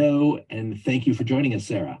 Hello, and thank you for joining us,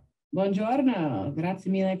 Sarah. Buongiorno, grazie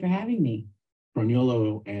mille for having me.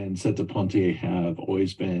 Croniolo and Setaponte have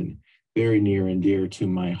always been very near and dear to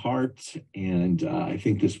my heart, and I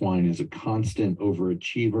think this wine is a constant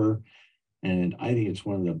overachiever, and I think it's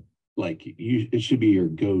one of the, it should be your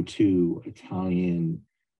go-to Italian,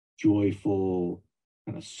 joyful,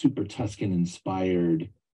 kind of super Tuscan inspired,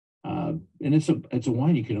 and it's a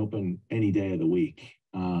wine you can open any day of the week,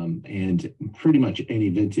 and pretty much any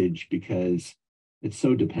vintage, because It's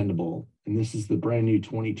so dependable. And this is the brand new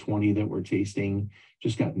 2020 that we're tasting.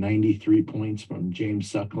 Just got 93 points from James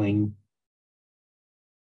Suckling.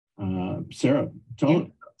 Sarah,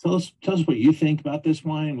 tell us what you think about this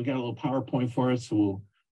wine. We got a little PowerPoint for it, so we'll.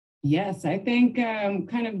 Yes, I think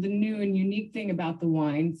kind of the new and unique thing about the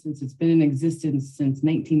wine, since it's been in existence since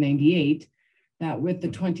 1998, that with the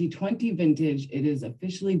 2020 vintage, it is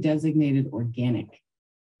officially designated organic.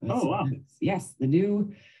 Oh, wow. Yes, the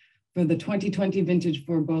new for the 2020 vintage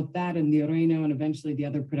for both that and the Oreino and eventually the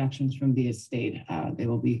other productions from the estate, they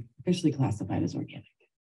will be officially classified as organic.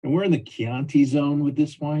 And we're in the Chianti zone with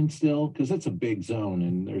this wine still, because that's a big zone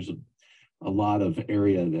and there's a lot of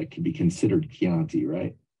area that could be considered Chianti,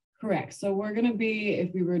 right? Correct. So we're going to be,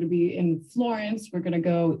 if we were to be in Florence, we're going to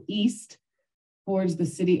go east towards the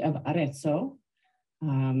city of Arezzo.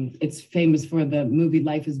 It's famous for the movie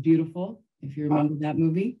Life is Beautiful, if you remember that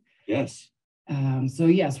movie. Yes. So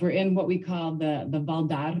yes, we're in what we call the Val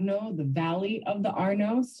d'Arno, the Valley of the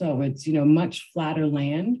Arno. So it's, much flatter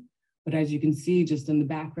land. But as you can see, just in the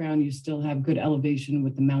background, you still have good elevation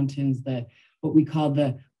with the mountains, what we call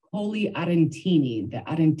the Colli Arentini, the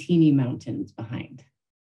Arentini Mountains behind.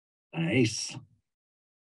 Nice.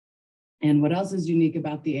 And what else is unique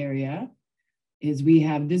about the area is we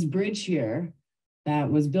have this bridge here that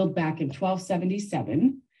was built back in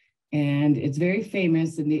 1277. And it's very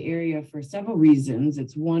famous in the area for several reasons.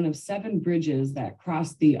 It's one of 7 bridges that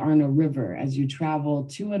cross the Arno River as you travel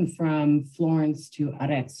to and from Florence to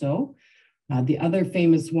Arezzo. The other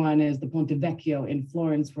famous one is the Ponte Vecchio in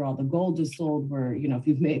Florence, where all the gold is sold, where, if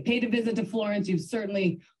you've paid a visit to Florence, you've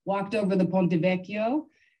certainly walked over the Ponte Vecchio.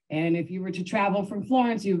 And if you were to travel from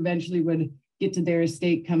Florence, you eventually would get to their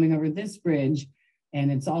estate coming over this bridge.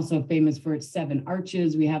 And it's also famous for its 7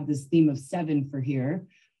 arches. We have this theme of 7 for here.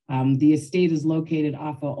 The estate is located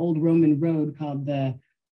off an old Roman road called the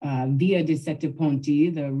Via dei Sette Ponti,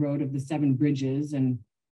 the road of the 7 bridges, and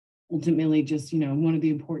ultimately just, one of the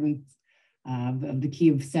importance of the key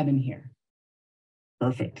of 7 here.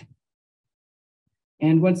 Perfect.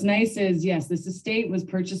 And what's nice is, yes, this estate was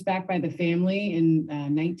purchased back by the family in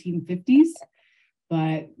 1950s,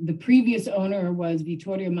 but the previous owner was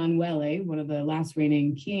Vittorio Emanuele, one of the last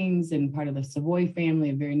reigning kings and part of the Savoy family,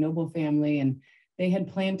 a very noble family, and they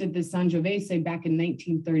had planted this Sangiovese back in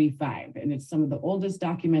 1935, and it's some of the oldest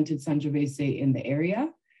documented Sangiovese in the area.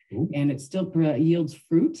 Ooh. And it still yields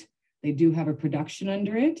fruit. They do have a production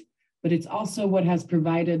under it, but it's also what has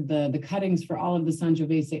provided the cuttings for all of the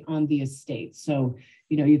Sangiovese on the estate. So,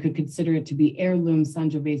 you could consider it to be heirloom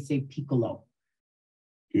Sangiovese Piccolo.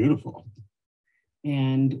 Beautiful.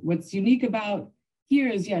 And what's unique about here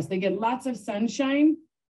is, yes, they get lots of sunshine,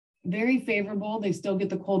 very favorable. They still get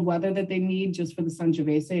the cold weather that they need just for the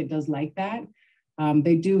Sangiovese. It does like that.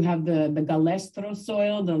 They do have the galestro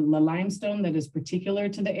soil, the limestone that is particular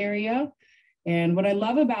to the area. And what I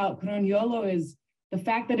love about Croniolo is the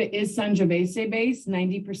fact that it is Sangiovese based,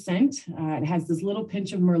 90%. It has this little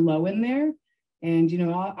pinch of Merlot in there. And,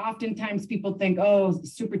 oftentimes people think, oh,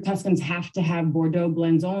 super Tuscans have to have Bordeaux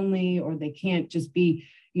blends only, or they can't just be,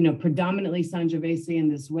 predominantly Sangiovese in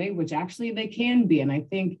this way, which actually they can be. And I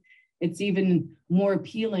think it's even more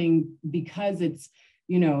appealing because it's,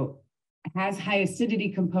 has high acidity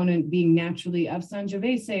component being naturally of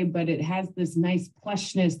Sangiovese, but it has this nice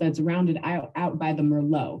plushness that's rounded out by the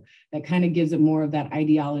Merlot that kind of gives it more of that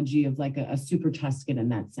ideology of like a super Tuscan in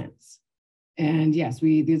that sense. And yes,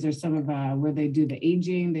 these are some of where they do the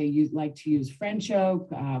aging. They like to use French oak.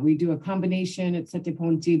 We do a combination at Sette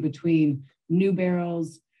Ponti between new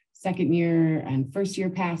barrels, 2nd year and 1st year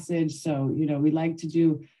passage. So, we like to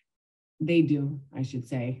do, they do, I should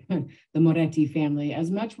say, the Moretti family,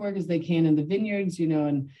 as much work as they can in the vineyards,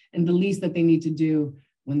 and the least that they need to do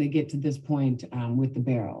when they get to this point with the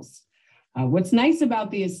barrels. What's nice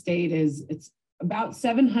about the estate is it's about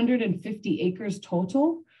 750 acres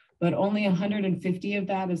total, but only 150 of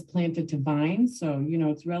that is planted to vines. So,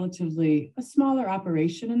 it's relatively a smaller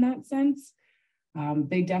operation in that sense.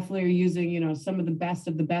 They definitely are using, some of the best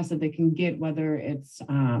that they can get, whether it's,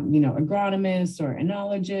 agronomists or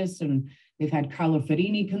enologists. And they've had Carlo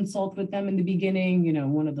Ferini consult with them in the beginning,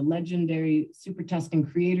 one of the legendary super Tuscan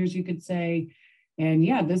creators, you could say. And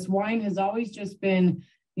yeah, this wine has always just been,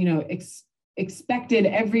 expected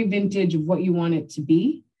every vintage of what you want it to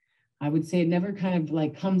be. I would say it never kind of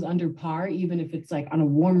like comes under par, even if it's like on a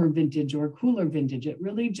warmer vintage or a cooler vintage. It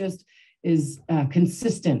really just is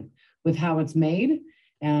consistent with how it's made.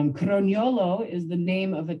 Croniolo is the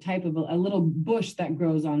name of a type of a little bush that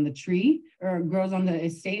grows on the tree or grows on the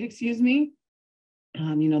estate, excuse me.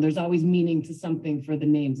 There's always meaning to something for the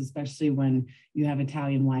names, especially when you have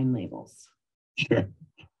Italian wine labels. Sure.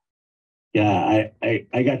 Yeah,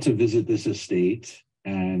 I got to visit this estate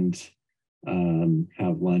and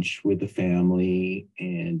have lunch with the family,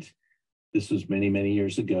 and this was many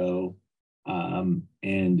years ago. And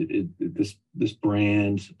this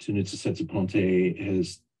brand, Tenuta Setsu Ponte,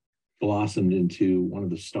 has blossomed into one of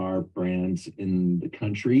the star brands in the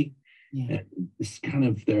country. Yeah. And it's kind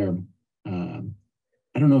of their,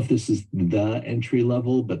 I don't know if this is the entry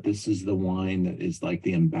level, but this is the wine that is like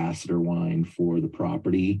the ambassador wine for the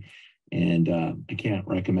property. And I can't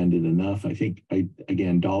recommend it enough. I think,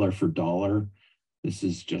 again, dollar for dollar, this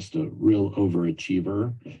is just a real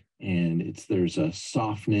overachiever. And there's a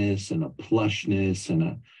softness and a plushness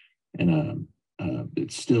and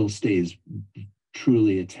it still stays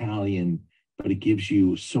truly Italian, but it gives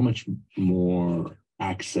you so much more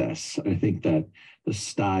access. I think that the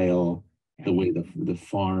style, the way the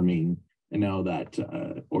farming, and now that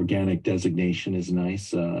organic designation is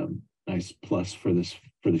nice plus for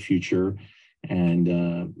the future.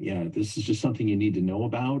 And yeah, this is just something you need to know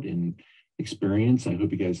about and experience. I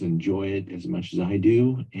hope you guys enjoy it as much as I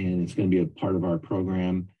do, and it's going to be a part of our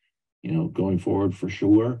program, going forward for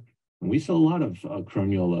sure. And we sell a lot of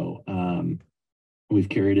Croniolo. We've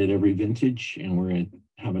carried it every vintage, and we're going to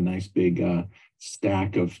have a nice big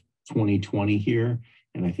stack of 2020 here.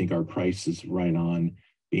 And I think our price is right on,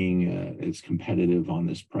 being as competitive on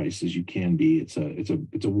this price as you can be. It's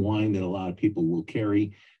a wine that a lot of people will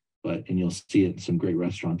carry, and you'll see it in some great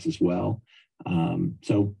restaurants as well.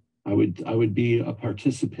 So I would be a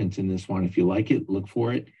participant in this one. If you like it, look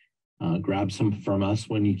for it. Grab some from us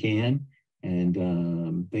when you can.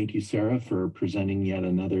 And thank you, Sarah, for presenting yet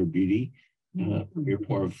another beauty. Your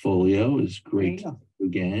portfolio is great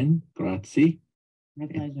again. Grazie. My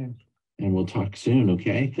pleasure. And we'll talk soon,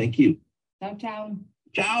 okay? Thank you. Ciao, ciao.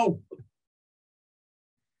 Ciao.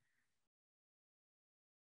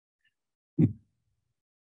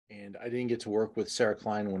 And I didn't get to work with Sarah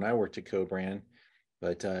Klein when I worked at Co-Brand,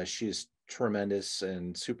 but she's tremendous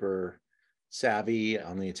and super savvy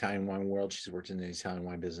on the Italian wine world. She's worked in the Italian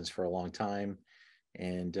wine business for a long time.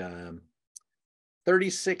 And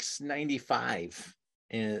 $36.95.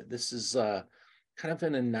 And this is kind of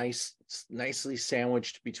in a nicely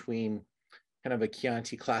sandwiched between kind of a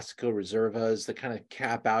Chianti Classico Reservas that kind of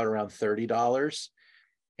cap out around $30.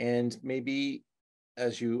 And maybe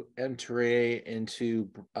as you enter into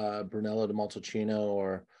Brunello di Montalcino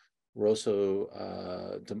or Rosso,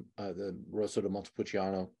 the Rosso di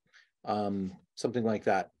Montepulciano, something like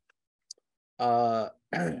that.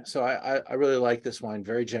 So I really like this wine.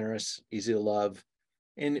 Very generous, easy to love,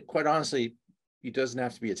 and quite honestly, it doesn't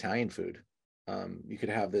have to be Italian food. You could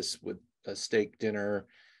have this with a steak dinner,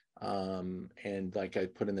 and like I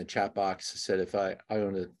put in the chat box, I said if I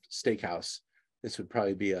owned a steakhouse, this would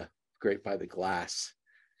probably be a great by the glass.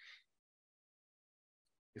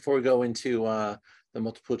 Before we go into the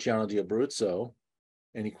Montepulciano di Abruzzo,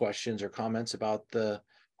 any questions or comments about the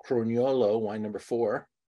Croniolo wine number 4?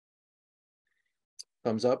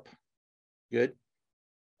 Thumbs up. Good.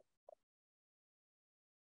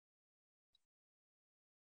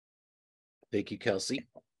 Thank you, Kelsey.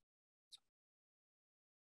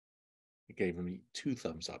 You gave me 2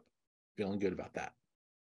 thumbs up. Feeling good about that.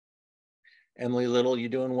 Emily Little, you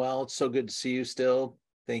doing well? It's so good to see you still.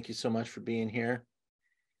 Thank you so much for being here.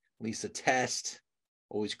 Lisa Test,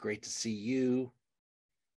 always great to see you.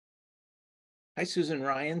 Hi, Susan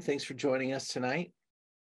Ryan. Thanks for joining us tonight.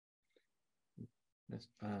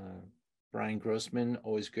 Brian Grossman,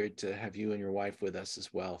 always great to have you and your wife with us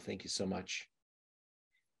as well. Thank you so much.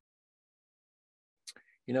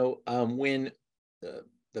 When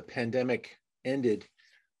the pandemic ended,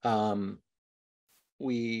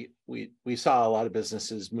 we saw a lot of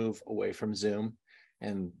businesses move away from Zoom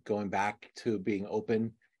and going back to being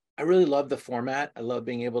open. I really love the format. I love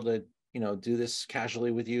being able to, do this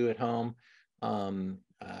casually with you at home.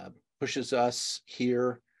 Pushes us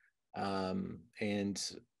here, and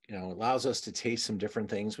allows us to taste some different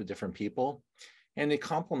things with different people, and it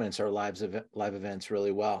complements our live events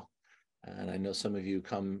really well. And I know some of you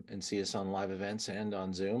come and see us on live events and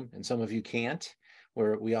on Zoom, and some of you can't,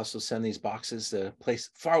 where we also send these boxes to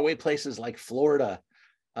faraway places like Florida.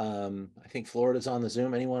 I think Florida's on the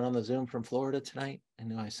Zoom. Anyone on the Zoom from Florida tonight? I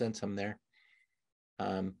know I sent some there.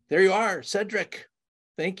 There you are, Cedric.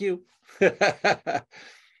 Thank you.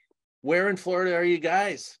 Where in Florida are you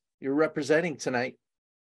guys? You're representing tonight.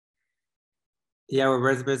 Yeah,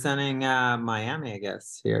 we're representing Miami, I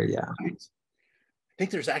guess, here, yeah. I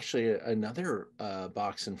think there's actually another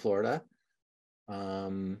box in Florida.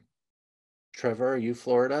 Trevor, are you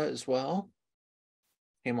Florida as well?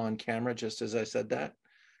 Came on camera just as I said that.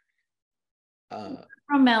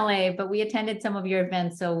 from LA, but we attended some of your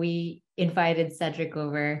events, so we invited Cedric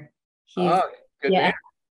over. He's Good man.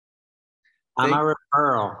 I'm a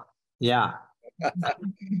referral. Yeah.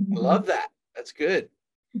 Love that. That's good.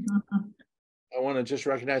 I want to just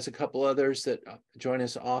recognize a couple others that join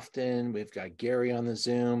us often. We've got Gary on the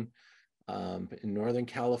Zoom in Northern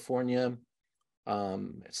California.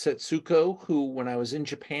 Setsuko, who when I was in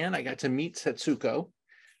Japan, I got to meet Setsuko.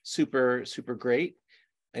 Super, super great.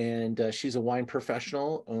 And she's a wine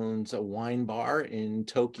professional, owns a wine bar in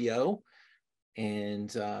Tokyo.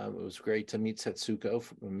 And it was great to meet Setsuko.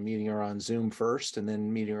 Meeting her on Zoom first and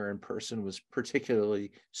then meeting her in person was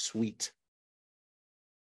particularly sweet.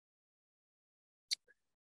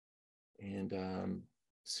 And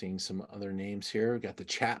seeing some other names here. We got the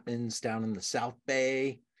Chapmans down in the South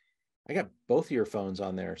Bay. I got both of your phones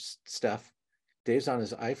on there, Steph. Dave's on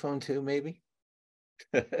his iPhone too, maybe.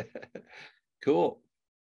 Cool.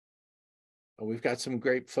 We've got some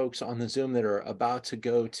great folks on the Zoom that are about to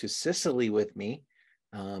go to Sicily with me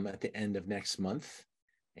at the end of next month.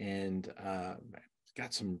 And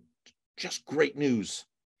got some just great news.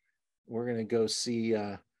 We're going to go see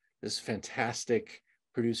this fantastic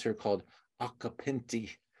producer called Acapinti.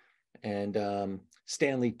 And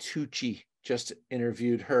Stanley Tucci just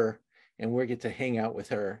interviewed her. And we get to hang out with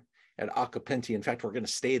her at Acapinti. In fact, we're going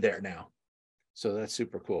to stay there now. So that's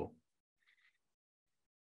super cool.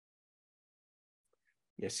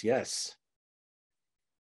 Yes, yes.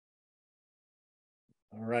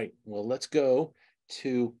 All right. Well, let's go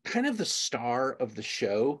to kind of the star of the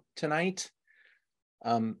show tonight.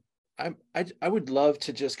 I would love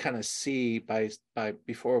to just kind of see by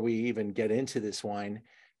before we even get into this wine,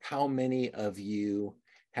 how many of you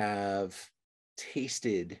have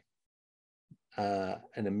tasted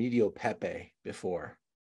an Emilio Pepe before?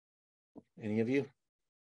 Any of you?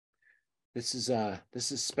 This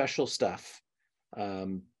is special stuff.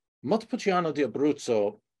 Montepulciano di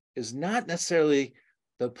Abruzzo is not necessarily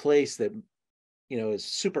the place that, you know, is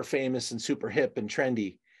super famous and super hip and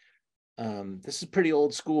trendy. This is pretty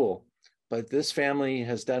old school, but this family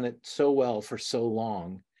has done it so well for so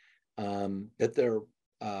long that their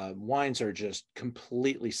wines are just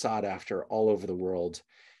completely sought after all over the world.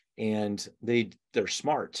 And they're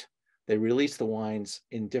smart. They release the wines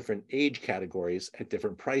in different age categories at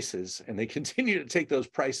different prices, and they continue to take those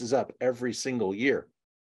prices up every single year.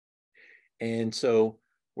 And so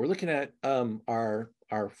we're looking at our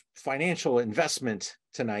financial investment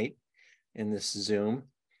tonight in this Zoom,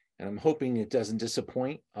 and I'm hoping it doesn't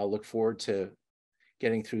disappoint. I'll look forward to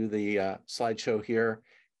getting through the slideshow here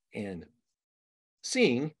and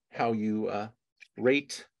seeing how you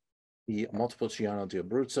rate the Montepulciano di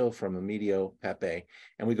Abruzzo from Emilio Pepe.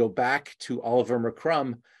 And we go back to Oliver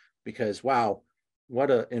McCrum because, wow, what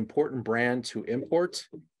an important brand to import.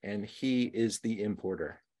 And he is the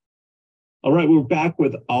importer. All right, we're back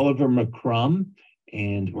with Oliver McCrum,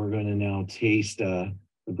 and we're going to now taste a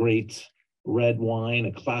great red wine,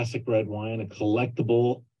 a classic red wine, a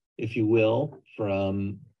collectible, if you will,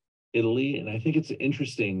 from Italy. And I think it's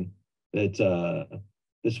interesting that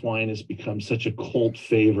this wine has become such a cult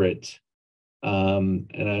favorite. And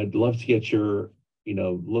I'd love to get your,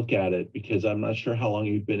 look at it, because I'm not sure how long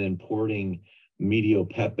you've been importing Emilio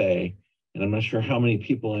Pepe, and I'm not sure how many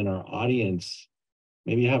people in our audience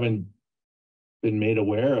maybe haven't been made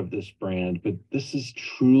aware of this brand, but this is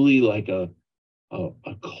truly like a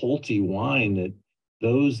culty wine that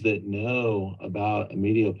those that know about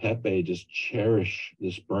Emilio Pepe just cherish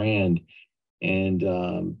this brand. And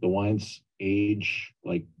the wines age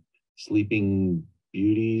like sleeping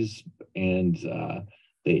beauties, and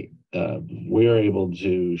we're able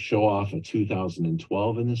to show off a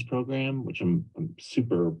 2012 in this program, which I'm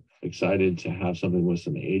super excited to have something with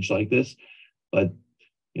some age like this. But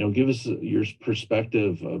give us your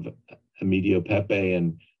perspective of Emilio Pepe,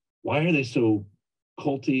 and why are they so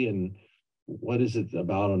culty, and what is it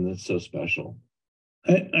about them that's so special?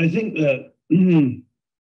 I think that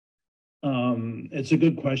it's a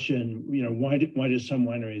good question. Why do some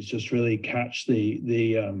wineries just really catch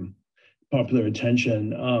the popular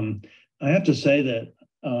attention? I have to say that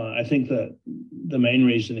I think that the main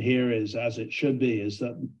reason here is, as it should be, is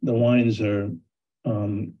that the wines are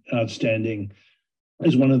outstanding.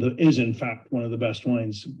 Is in fact one of the best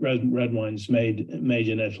wines, red wines made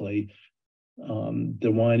in Italy.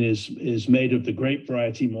 The wine is made of the grape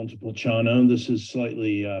variety Montepulciano. This is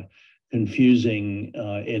slightly confusing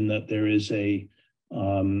in that there is a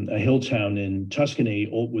hill town in Tuscany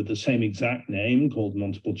with the same exact name called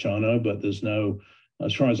Montepulciano, but there's no,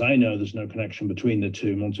 as far as I know, there's no connection between the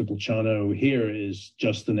two. Montepulciano here is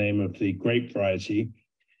just the name of the grape variety,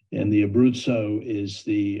 and the Abruzzo is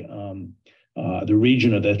the the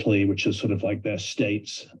region of Italy, which is sort of like their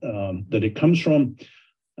states that it comes from.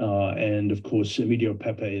 And of course, Emilio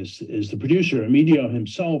Pepe is the producer. Emilio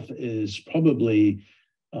himself is probably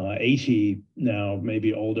 80 now,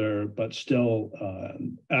 maybe older, but still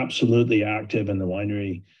absolutely active in the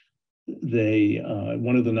winery. They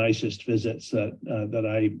one of the nicest visits that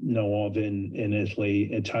I know of in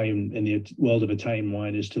Italy, in the world of Italian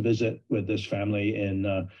wine, is to visit with this family in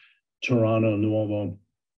Turano Nuovo.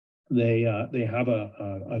 They have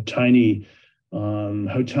a tiny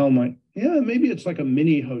hotel. Maybe it's like a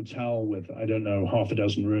mini hotel with, I don't know, half a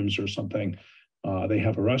dozen rooms or something. They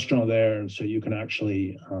have a restaurant there, and so you can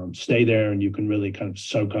actually stay there, and you can really kind of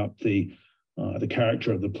soak up the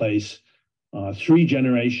character of the place. 3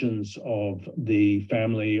 generations of the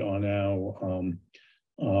family are now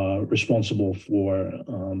responsible for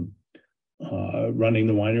running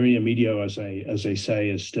the winery. Emilio, as I say,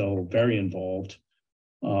 is still very involved.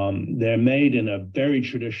 They're made in a very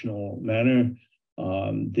traditional manner.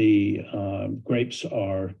 The grapes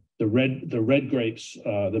are the red grapes,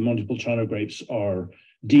 the Montepulciano grapes are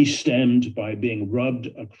destemmed by being rubbed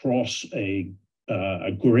across a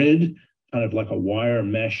grid, kind of like a wire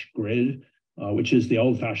mesh grid, which is the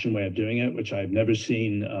old-fashioned way of doing it, which I've never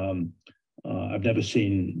seen. I've never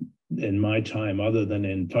seen in my time, other than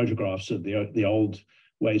in photographs of the old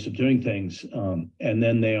ways of doing things. And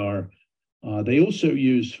then they also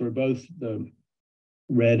use, for both the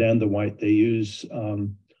red and the white, they use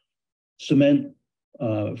cement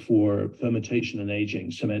for fermentation and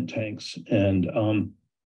aging, cement tanks. And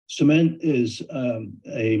cement is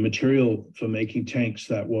a material for making tanks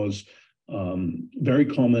that was very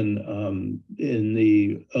common in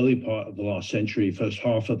the early part of the last century, first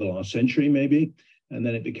half of the last century, maybe. And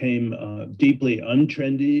then it became deeply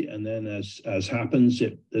untrendy. And then as happens,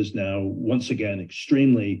 it is now once again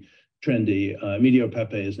extremely trendy. Emilio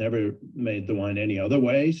Pepe has never made the wine any other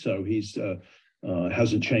way, so he's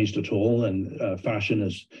hasn't changed at all. And fashion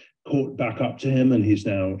has caught back up to him, and he's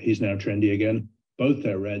now trendy again. Both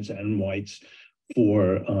their reds and whites.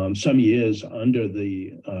 For some years under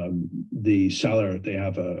the cellar, they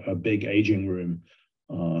have a big aging room,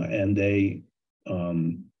 and they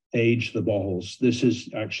age the bottles. This is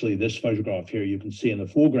actually, this photograph here you can see in the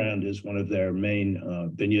foreground is one of their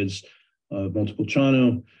main vineyards,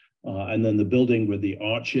 Montepulciano. And then the building with the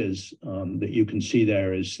arches that you can see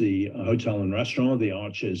there is the hotel and restaurant. The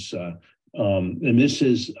arches, and this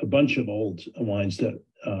is a bunch of old wines that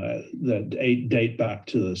date back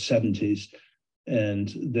to the 70s.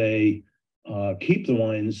 And they keep the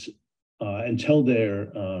wines until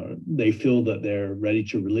they feel that they're ready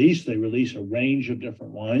to release. They release a range of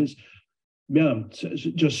different wines. Yeah,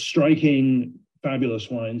 just striking, fabulous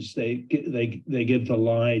wines. They give the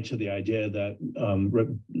lie to the idea that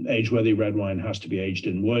age-worthy red wine has to be aged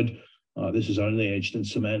in wood. This is only aged in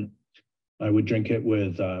cement. I would drink it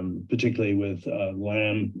with, particularly with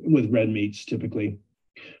lamb, with red meats typically.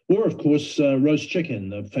 Or, of course, roast chicken.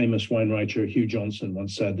 The famous wine writer Hugh Johnson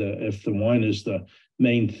once said that if the wine is the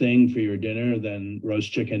main thing for your dinner, then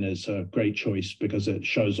roast chicken is a great choice because it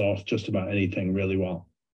shows off just about anything really well.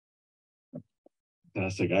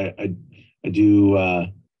 Fantastic. I do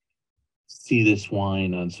see this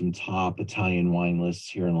wine on some top Italian wine lists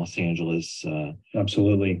here in Los Angeles.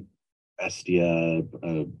 Absolutely. Bestia,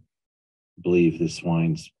 I believe this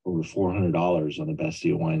wine's over $400 on the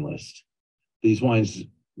Bestia wine list. These wines,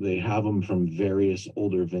 they have them from various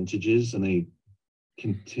older vintages, and they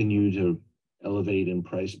continue to elevate in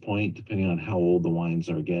price point depending on how old the wines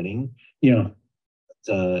are getting. Yeah,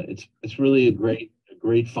 it's really a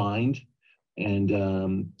great find. And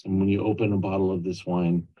when you open a bottle of this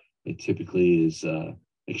wine, it typically is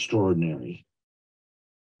extraordinary.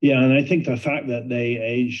 Yeah, and I think the fact that they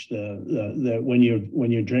age when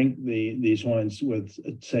you drink these wines with,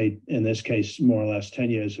 say, in this case, more or less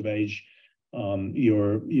 10 years of age,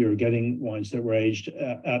 you're getting wines that were aged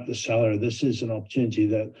at the cellar. This is an opportunity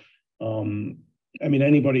that, I mean,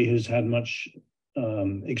 anybody who's had much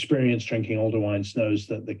experience drinking older wines knows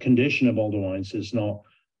that the condition of older wines is not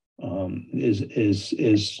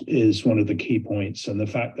is one of the key points, and the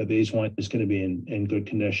fact that these wines is going to be in good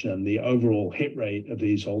condition, and the overall hit rate of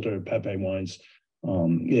these older Pepe wines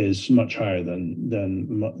is much higher than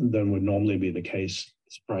would normally be the case.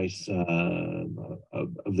 This price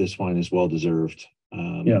of this wine is well deserved.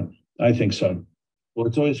 Yeah, I think so. Well,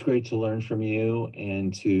 it's always great to learn from you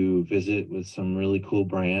and to visit with some really cool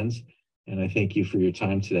brands. And I thank you for your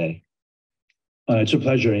time today. It's a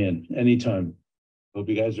pleasure, Ian. Anytime. Hope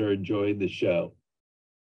you guys are enjoying the show.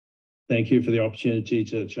 Thank you for the opportunity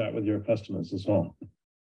to chat with your customers as well.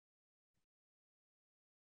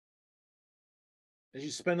 as you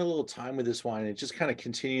spend a little time with this wine, it just kind of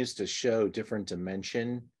continues to show different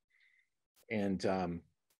dimension. And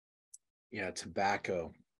yeah,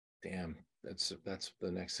 tobacco. Damn, that's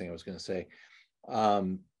the next thing I was going to say.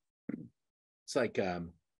 It's like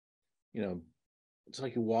you know, it's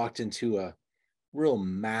like you walked into a real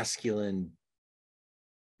masculine,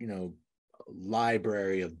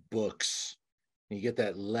 library of books. And you get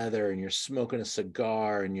that leather, and you're smoking a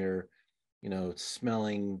cigar, and you're,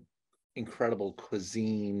 smelling incredible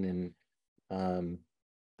cuisine, and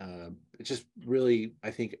it just really,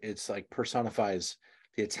 I think it's like personifies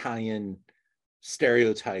the Italian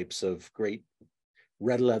stereotypes of great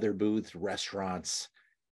red leather booths, restaurants,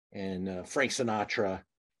 and Frank Sinatra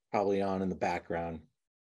probably on in the background.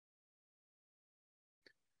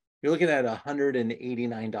 You're looking at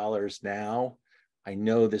 $189 now. I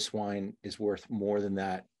know this wine is worth more than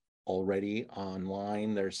that already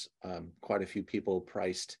online. There's quite a few people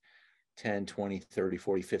priced $10, $20, $30,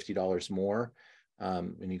 $40, $50 more.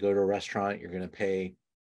 When you go to a restaurant, you're going to pay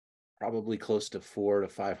probably close to $400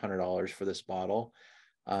 to $500 for this bottle.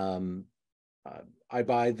 I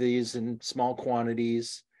buy these in small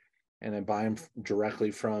quantities, and I buy them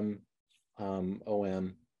directly from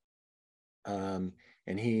OM.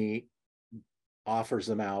 And he offers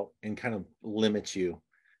them out and kind of limits you.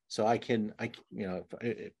 So if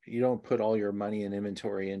you don't put all your money and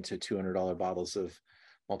inventory into $200 bottles of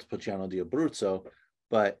Montepulciano di Abruzzo,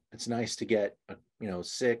 but it's nice to get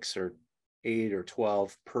 6 or 8 or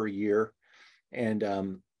 12 per year.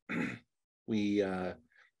 And we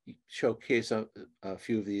showcase a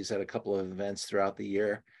few of these at a couple of events throughout the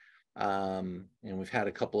year. And we've had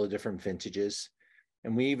a couple of different vintages,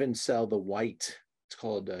 and we even sell the white. It's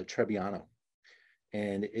called Trebbiano,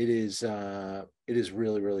 and it is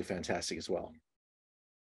really, really fantastic as well.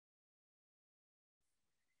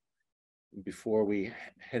 Before we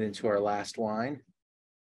head into our last wine,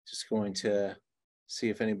 just going to see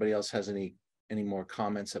if anybody else has any more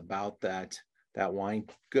comments about that wine.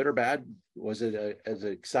 Good or bad? Was it as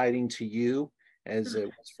exciting to you as it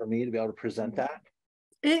was for me to be able to present that?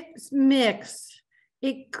 It's mixed.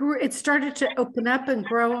 It grew, it started to open up and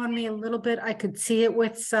grow on me a little bit. I could see it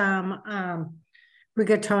with some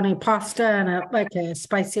rigatoni pasta and like a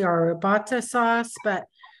spicy arrabbiata sauce, but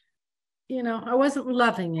I wasn't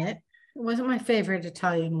loving it. It wasn't my favorite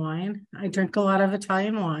Italian wine. I drink a lot of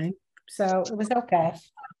Italian wine, so it was okay.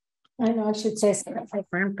 I know I should say something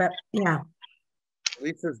different, but yeah.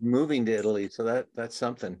 Lisa's moving to Italy, so that's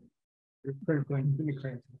something.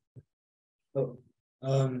 Oh,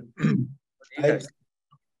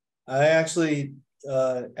 I actually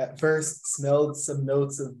at first smelled some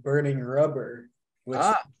notes of burning rubber, which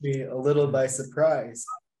took me a little by surprise.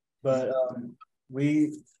 But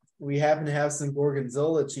we happen to have some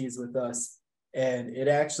Gorgonzola cheese with us, and it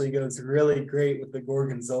actually goes really great with the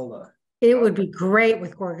Gorgonzola. It would be great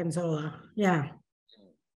with Gorgonzola. Yeah.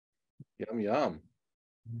 Yum, yum.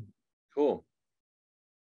 Cool.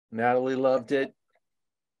 Natalie loved it.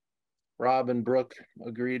 Rob and Brooke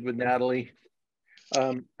agreed with Natalie.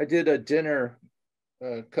 I did a dinner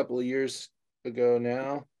a couple of years ago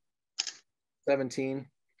now, 17,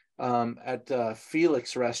 at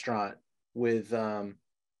Felix restaurant with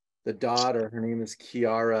the daughter. Her name is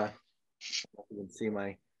Kiara. You can see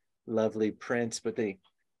my lovely prints, but they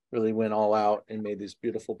really went all out and made these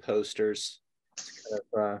beautiful posters to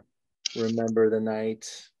kind of remember the night.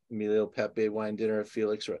 Emilio Pepe wine dinner at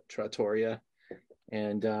Felix Trattoria.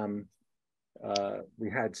 And we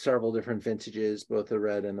had several different vintages, both the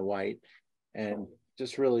red and the white, and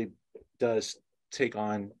just really does take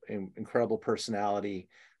on an incredible personality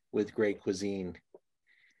with great cuisine.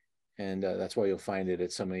 And that's why you'll find it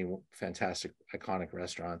at so many fantastic, iconic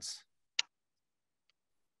restaurants.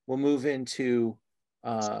 We'll move into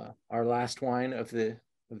our last wine of the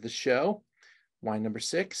show, wine number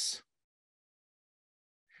 6.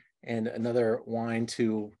 And another wine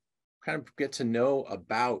to kind of get to know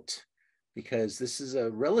about, because this is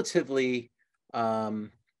a relatively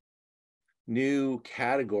new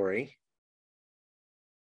category.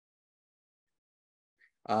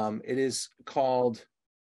 It is called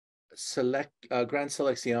Gran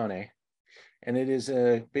Selezione, and it is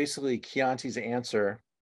basically Chianti's answer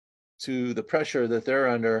to the pressure that they're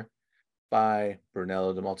under by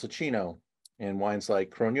Brunello di Montalcino and wines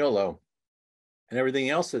like Crognolo and everything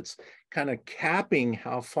else that's kind of capping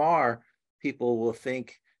how far people will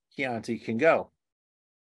think Chianti can go.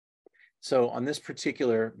 So on this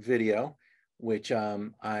particular video, which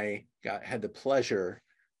I had the pleasure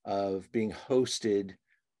of being hosted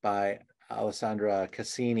by Alessandra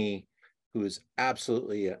Cassini, who is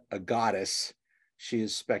absolutely a goddess. She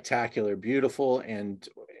is spectacular, beautiful, and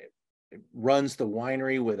runs the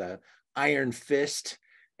winery with a iron fist.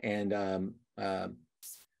 And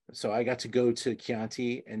so I got to go to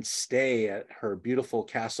Chianti and stay at her beautiful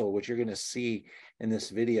castle, which you're going to see in this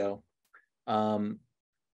video. And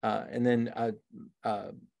then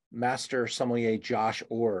Master Sommelier Josh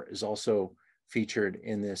Orr is also featured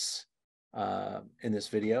in this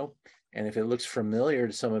video. And if it looks familiar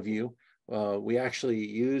to some of you, we actually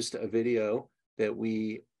used a video that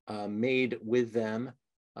we made with them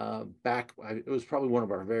back. It was probably one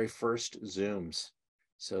of our very first Zooms.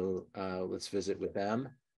 So let's visit with them.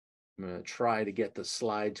 I'm going to try to get the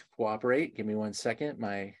slide to cooperate. Give me 1 second.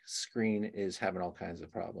 My screen is having all kinds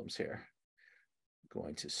of problems here. I'm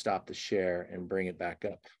going to stop the share and bring it back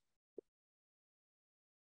up.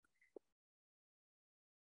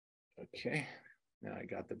 Okay, now I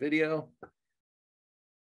got the video.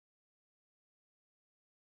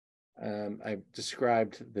 I've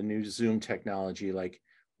described the new Zoom technology like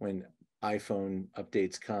when iPhone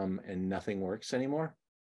updates come and nothing works anymore.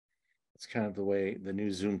 It's kind of the way the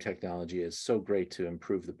new Zoom technology is. So great to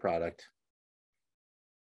improve the product.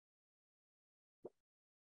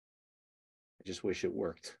 I just wish it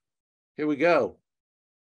worked. Here we go.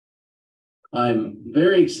 I'm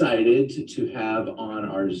very excited to have on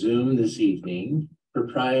our Zoom this evening,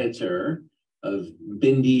 proprietor of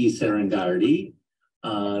Bindi Serengardi.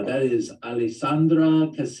 That is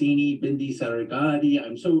Alessandra Cassini Bindi Serengardi.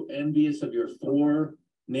 I'm so envious of your 4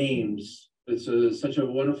 names. It's such a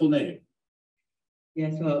wonderful name.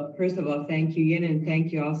 Yes, well, first of all, thank you, Yin, and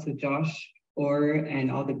thank you also, Josh Orr, and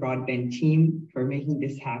all the Broadbent team for making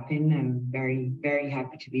this happen. I'm very, very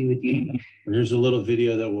happy to be with you. There's a little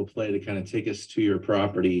video that we'll play to kind of take us to your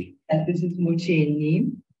property. This is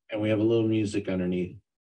Mocenni. And we have a little music underneath.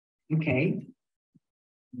 Okay.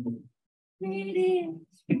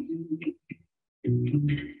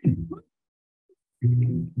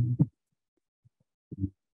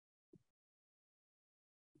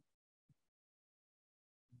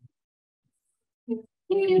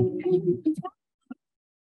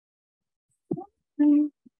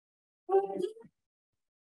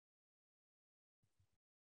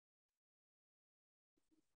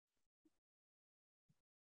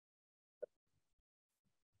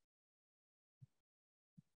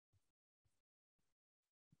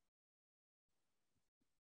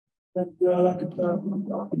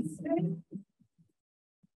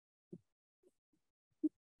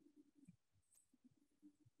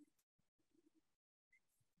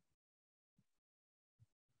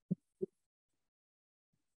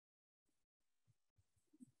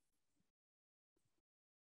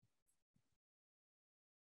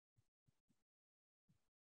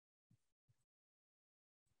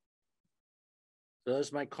 So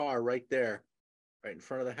there's my car right there, right in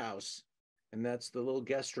front of the house. And that's the little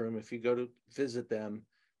guest room. If you go to visit them,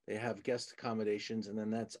 they have guest accommodations, and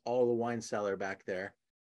then that's all the wine cellar back there.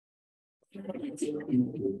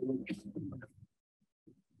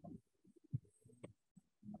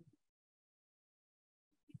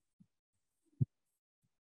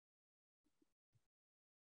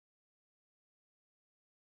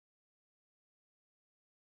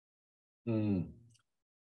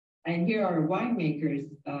 And here are winemakers,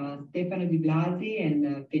 Stefano Di Blasi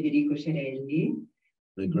and Federico Cerelli.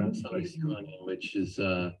 The Gran Selezione, which is,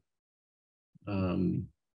 can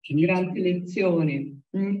you? Gran Selezione.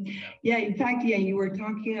 Yeah, in fact, yeah, you were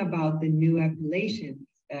talking about the new appellations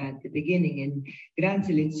at the beginning, and Gran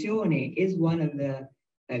Selezione is one of the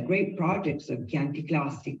great projects of Chianti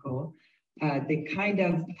Classico. They kind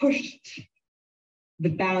of pushed the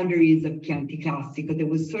boundaries of Chianti Classico that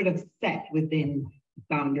was sort of set within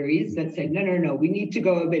boundaries that said, no, we need to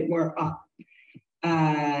go a bit more up.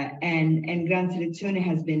 And Gran Selezione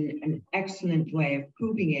has been an excellent way of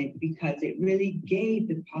proving it, because it really gave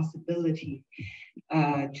the possibility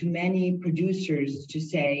to many producers to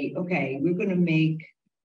say, okay, we're going to make,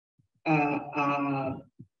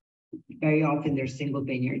 very often they're single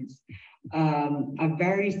vineyards, a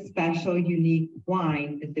very special, unique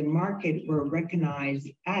wine that the market will recognize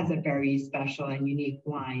as a very special and unique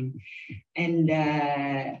wine. And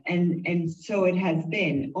so it has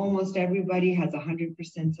been. Almost everybody has 100%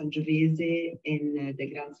 Sangiovese in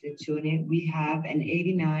the Gran Selezione. We have an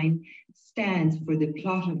 89 stands for the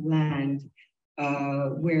plot of land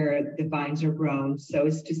where the vines are grown. So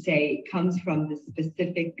it's to say, it comes from the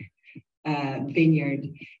specific vineyard.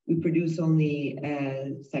 We produce only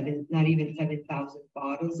not even 7,000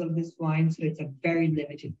 bottles of this wine, so it's a very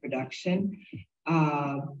limited production.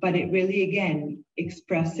 But it really, again,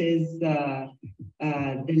 expresses the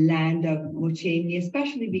land of Mocenni,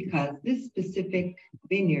 especially because this specific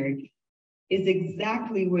vineyard is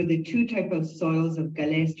exactly where the two type of soils of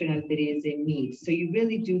Galestre and Alberiese meet. So you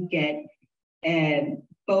really do get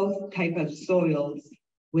both type of soils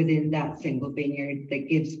within that single vineyard that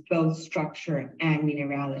gives both structure and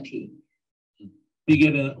minerality.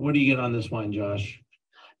 What do you get on this wine, Josh?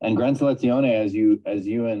 And Gran Selezione, as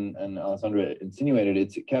you and Alessandra insinuated,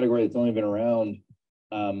 it's a category that's only been around.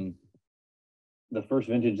 The first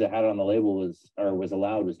vintage that had it on the label was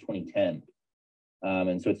allowed was 2010,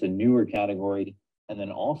 and so it's a newer category. And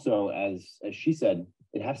then also, as she said,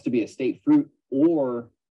 it has to be a state fruit or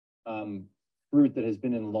fruit that has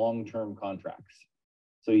been in long-term contracts.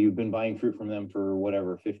 So you've been buying fruit from them for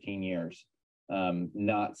whatever 15 years.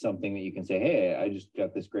 Not something that you can say, hey, I just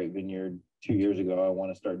got this great vineyard 2 years ago. I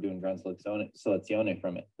want to start doing Gran Selezione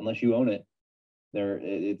from it. Unless you own it,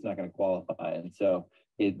 it's not going to qualify. And so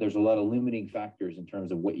there's a lot of limiting factors in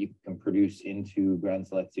terms of what you can produce into Gran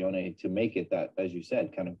Selezione to make it that, as you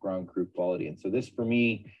said, kind of Grand Cru quality. And so this, for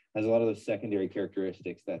me, has a lot of those secondary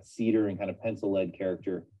characteristics, that cedar and kind of pencil lead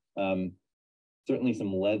character. Certainly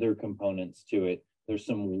some leather components to it. There's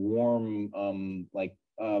some warm,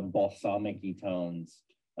 balsamic-y tones.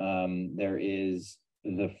 There is,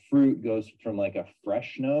 the fruit goes from like a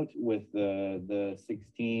fresh note with the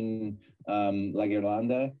 16 La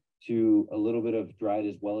Guirlanda to a little bit of dried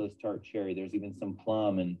as well as tart cherry. There's even some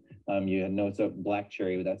plum, and you had notes of black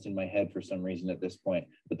cherry, but that's in my head for some reason at this point.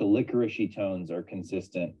 But the licoricey tones are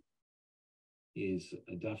consistent. Is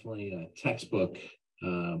definitely a textbook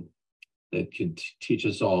that could teach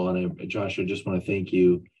us all. And Josh, I just want to thank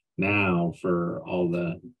you now for all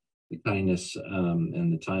the kindness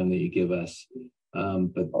and the time that you give us.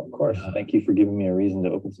 But of course, thank you for giving me a reason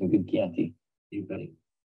to open some good Chianti. You bet.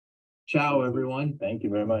 Ciao, everyone. Thank you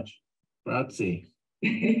very much. Grazie.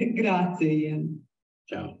 Grazie, Ian.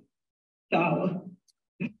 Ciao. Ciao.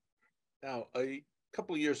 Now, a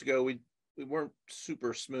couple of years ago, we weren't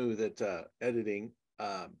super smooth at editing,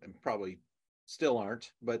 and probably still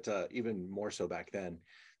aren't, but even more so back then.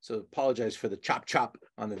 So apologize for the chop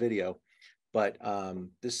on the video. But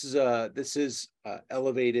this is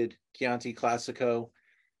elevated Chianti Classico.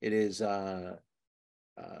 It is not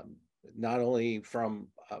only from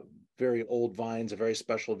very old vines, a very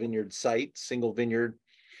special vineyard site, single vineyard,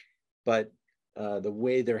 but the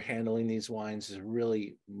way they're handling these wines is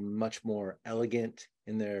really much more elegant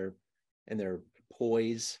in their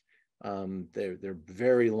poise. They're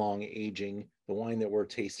very long aging. The wine that we're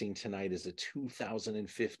tasting tonight is a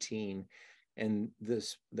 2015, and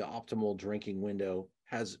the optimal drinking window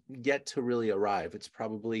has yet to really arrive. It's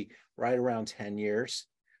probably right around 10 years.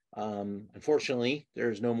 Unfortunately,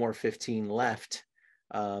 there's no more 15 left.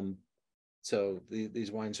 So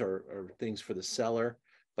these wines are things for the cellar,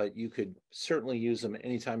 but you could certainly use them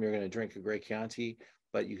anytime you're going to drink a great Chianti,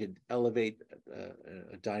 but you could elevate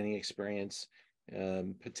a dining experience.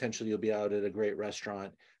 Potentially you'll be out at a great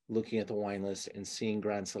restaurant looking at the wine list and seeing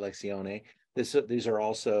Gran Selezione. These are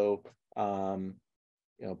also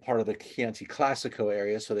part of the Chianti Classico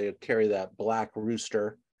area, so they carry that black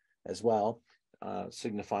rooster as well,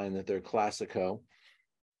 signifying that they're Classico.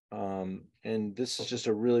 And this is just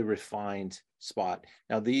a really refined spot.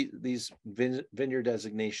 Now, these vineyard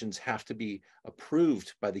designations have to be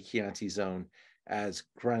approved by the Chianti zone as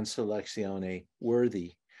Gran Selezione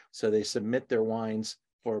worthy. So they submit their wines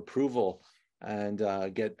for approval and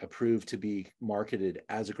get approved to be marketed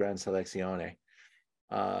as a Gran Selezione.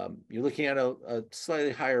 You're looking at a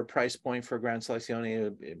slightly higher price point for Gran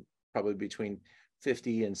Selezione, probably between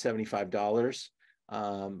 $50 and $75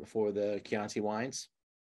 for the Chianti wines.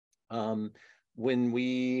 When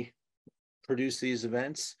we produce these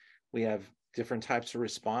events, we have different types of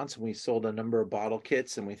response. We sold a number of bottle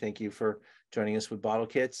kits, and we thank you for joining us with bottle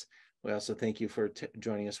kits. We also thank you for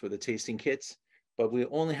joining us with the tasting kits, but we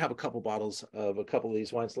only have a couple bottles of a couple of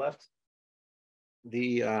these wines left.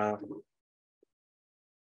 Looks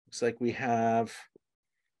like we have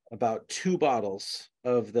about 2 bottles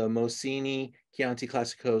of the Mosini Chianti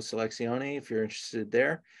Classico Selezione, if you're interested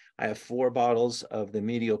there. I have 4 bottles of the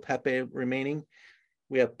Medio Pepe remaining.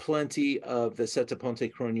 We have plenty of the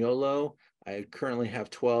Setaponte Croniolo. I currently have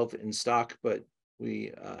 12 in stock, but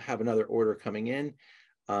we have another order coming in.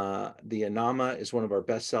 The Anama is one of our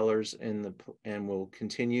best sellers and will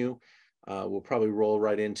continue. We'll probably roll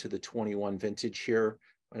right into the 21 vintage here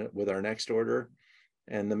with our next order.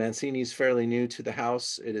 And the Mancini is fairly new to the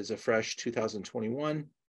house. It is a fresh 2021.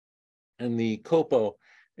 And the Copo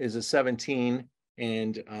is a 17,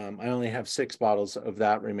 and I only have 6 bottles of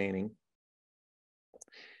that remaining.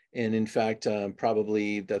 And in fact,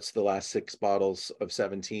 probably that's the last 6 bottles of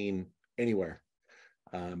 17 anywhere,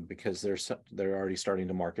 because they're already starting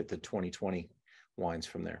to market the 2020 wines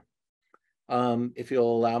from there. If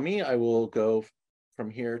you'll allow me, I will go from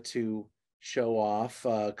here to show off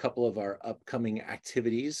a couple of our upcoming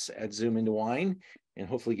activities at Zoom into Wine and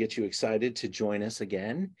hopefully get you excited to join us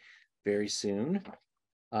again very soon.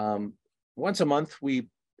 Once a month, we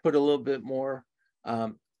put a little bit more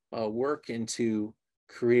work into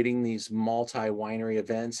creating these multi-winery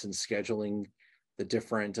events and scheduling the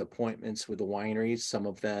different appointments with the wineries. Some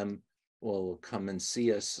of them will come and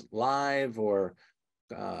see us live or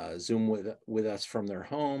Zoom with us from their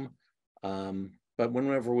home. But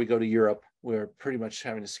whenever we go to Europe, we're pretty much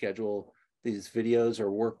having to schedule these videos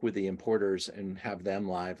or work with the importers and have them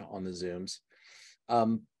live on the Zooms.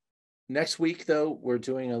 Next week, though, we're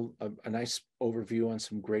doing a nice overview on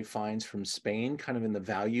some great finds from Spain, kind of in the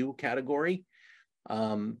value category.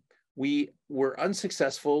 We were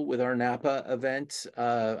unsuccessful with our Napa event.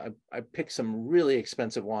 I picked some really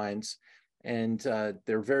expensive wines, and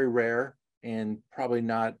they're very rare and probably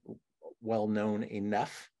not well known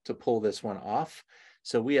enough to pull this one off.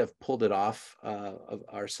 So we have pulled it off of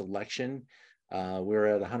our selection. We're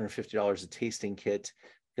at $150 a tasting kit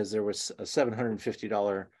because there was a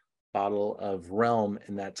 $750 bottle of Realm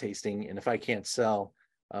in that tasting. And if I can't sell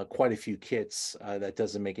quite a few kits, that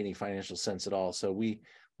doesn't make any financial sense at all. So we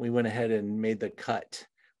went ahead and made the cut.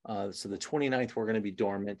 So the 29th, we're going to be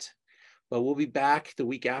dormant, but we'll be back the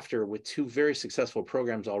week after with two very successful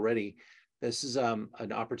programs already. This is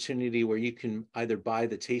an opportunity where you can either buy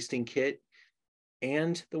the tasting kit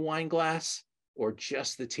and the wine glass or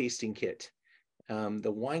just the tasting kit.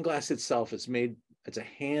 The wine glass itself is made, it's a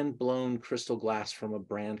hand-blown crystal glass from a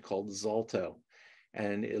brand called Zalto.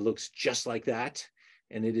 And it looks just like that.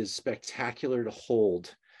 And it is spectacular to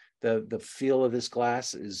hold. The feel of this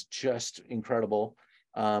glass is just incredible.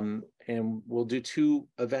 And we'll do two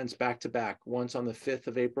events back to back, once on the 5th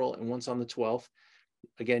of April and once on the 12th.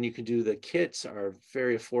 Again, you can do the kits are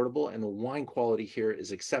very affordable and the wine quality here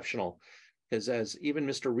is exceptional. Because as even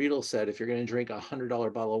Mr. Riedel said, if you're going to drink a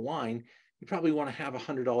 $100 bottle of wine, you probably want to have a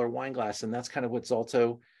 $100 wine glass. And that's kind of what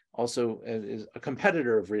Zalto also is a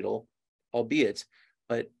competitor of Riedel, albeit,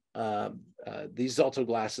 but these Zalto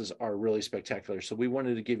glasses are really spectacular. So we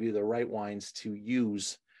wanted to give you the right wines to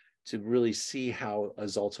use to really see how a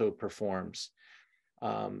Zalto performs.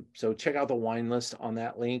 So check out the wine list on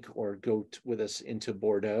that link or go with us into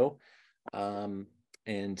Bordeaux and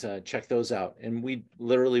check those out. And we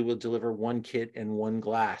literally will deliver one kit and one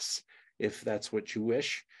glass if that's what you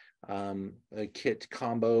wish. A kit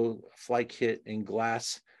combo, flight kit and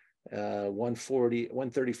glass,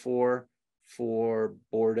 134 for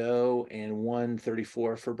Bordeaux and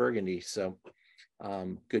 134 for Burgundy. So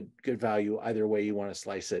good value either way you want to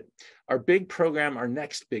slice it. Our big program, our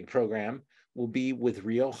next big program will be with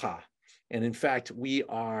Rioja. And in fact, we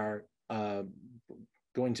are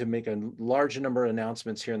going to make a large number of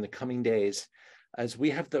announcements here in the coming days as we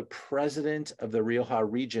have the president of the Rioja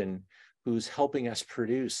region who's helping us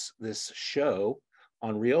produce this show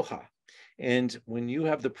on Rioja. And when you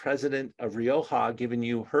have the president of Rioja giving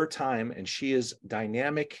you her time, and she is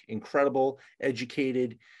dynamic, incredible,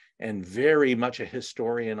 educated, and very much a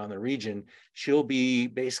historian on the region, she'll be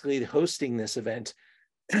basically hosting this event.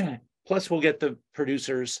 Plus, we'll get the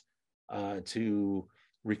producers to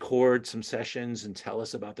record some sessions and tell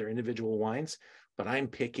us about their individual wines. But I'm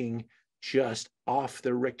picking just off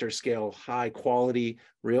the Richter scale, high quality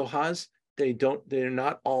Riojas. They're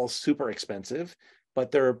not all super expensive,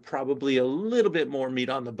 but they're probably a little bit more meat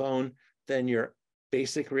on the bone than your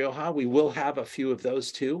basic Rioja. We will have a few of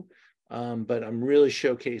those too, but I'm really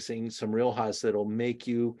showcasing some Riojas that'll make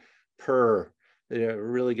you purr. They're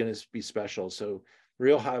really going to be special. So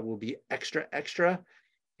Rioja will be extra,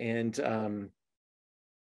 and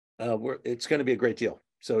it's going to be a great deal.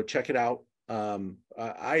 So check it out.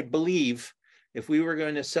 I believe if we were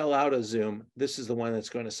going to sell out a Zoom, this is the one that's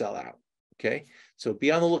going to sell out. Okay, so be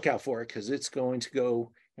on the lookout for it because it's going to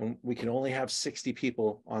go, and we can only have 60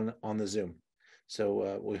 people on the Zoom.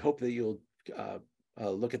 So we hope that you'll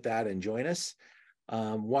look at that and join us.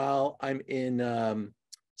 While I'm in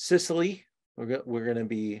Sicily, we're going to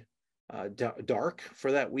be dark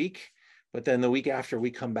for that week, but then the week after we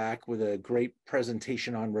come back with a great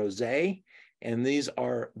presentation on rosé, and these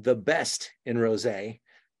are the best in rosé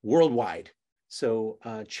worldwide. So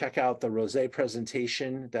check out the rosé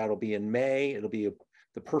presentation. That'll be in May. It'll be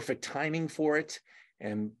the perfect timing for it.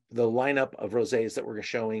 And the lineup of rosés that we're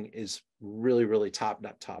showing is really, really top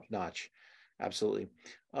notch. Absolutely.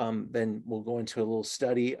 Then we'll go into a little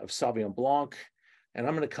study of Sauvignon Blanc. And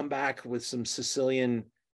I'm going to come back with some Sicilian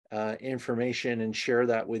information and share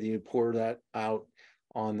that with you, pour that out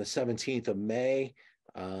on the 17th of May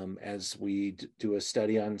as we do a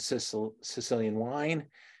study on Sicilian wine.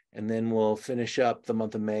 And then we'll finish up the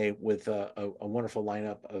month of May with a wonderful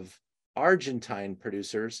lineup of Argentine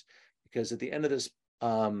producers, because at the end of this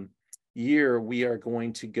year, we are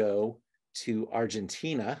going to go to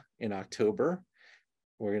Argentina in October.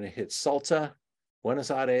 We're going to hit Salta,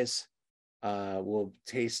 Buenos Aires. We'll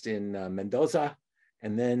taste in Mendoza.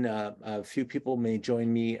 And then a few people may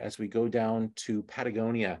join me as we go down to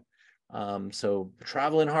Patagonia. So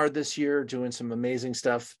traveling hard this year, doing some amazing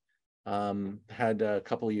stuff. Had a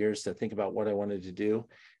couple of years to think about what I wanted to do.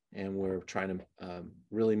 And we're trying to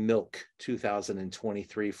really milk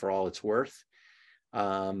 2023 for all it's worth.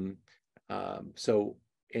 So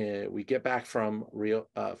we get back from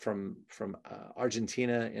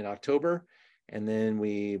Argentina in October, and then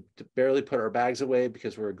we barely put our bags away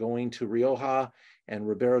because we're going to Rioja and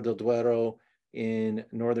Ribera del Duero in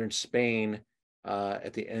northern Spain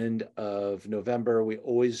at the end of November. We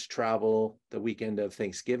always travel the weekend of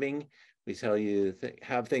Thanksgiving. We tell you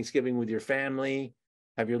have Thanksgiving with your family,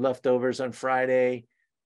 have your leftovers on Friday,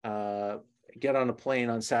 get on a plane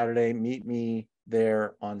on Saturday, meet me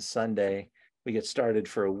there on Sunday. We get started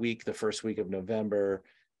for a week, the first week of November,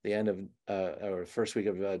 the end of, or first week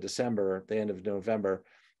of December, the end of November.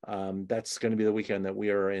 That's going to be the weekend that we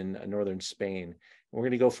are in northern Spain. We're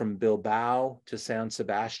going to go from Bilbao to San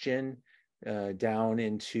Sebastian, down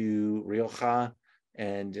into Rioja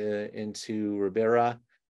and into Ribera.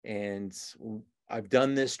 And I've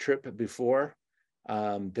done this trip before.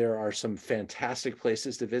 There are some fantastic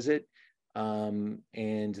places to visit.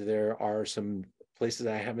 And there are some places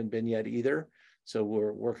I haven't been yet either. So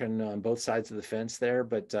we're working on both sides of the fence there,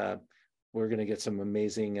 but we're going to get some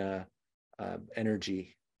amazing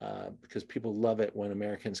energy because people love it when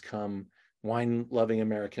Americans come, wine-loving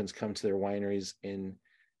Americans come to their wineries in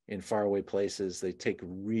faraway places. They take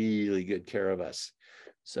really good care of us.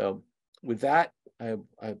 So with that, I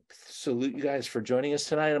salute you guys for joining us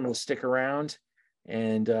tonight. I'm going to stick around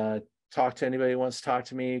and talk to anybody who wants to talk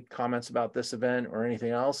to me, comments about this event or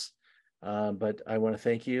anything else. But I want to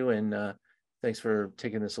thank you, and thanks for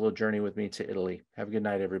taking this little journey with me to Italy. Have a good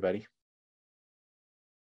night, everybody.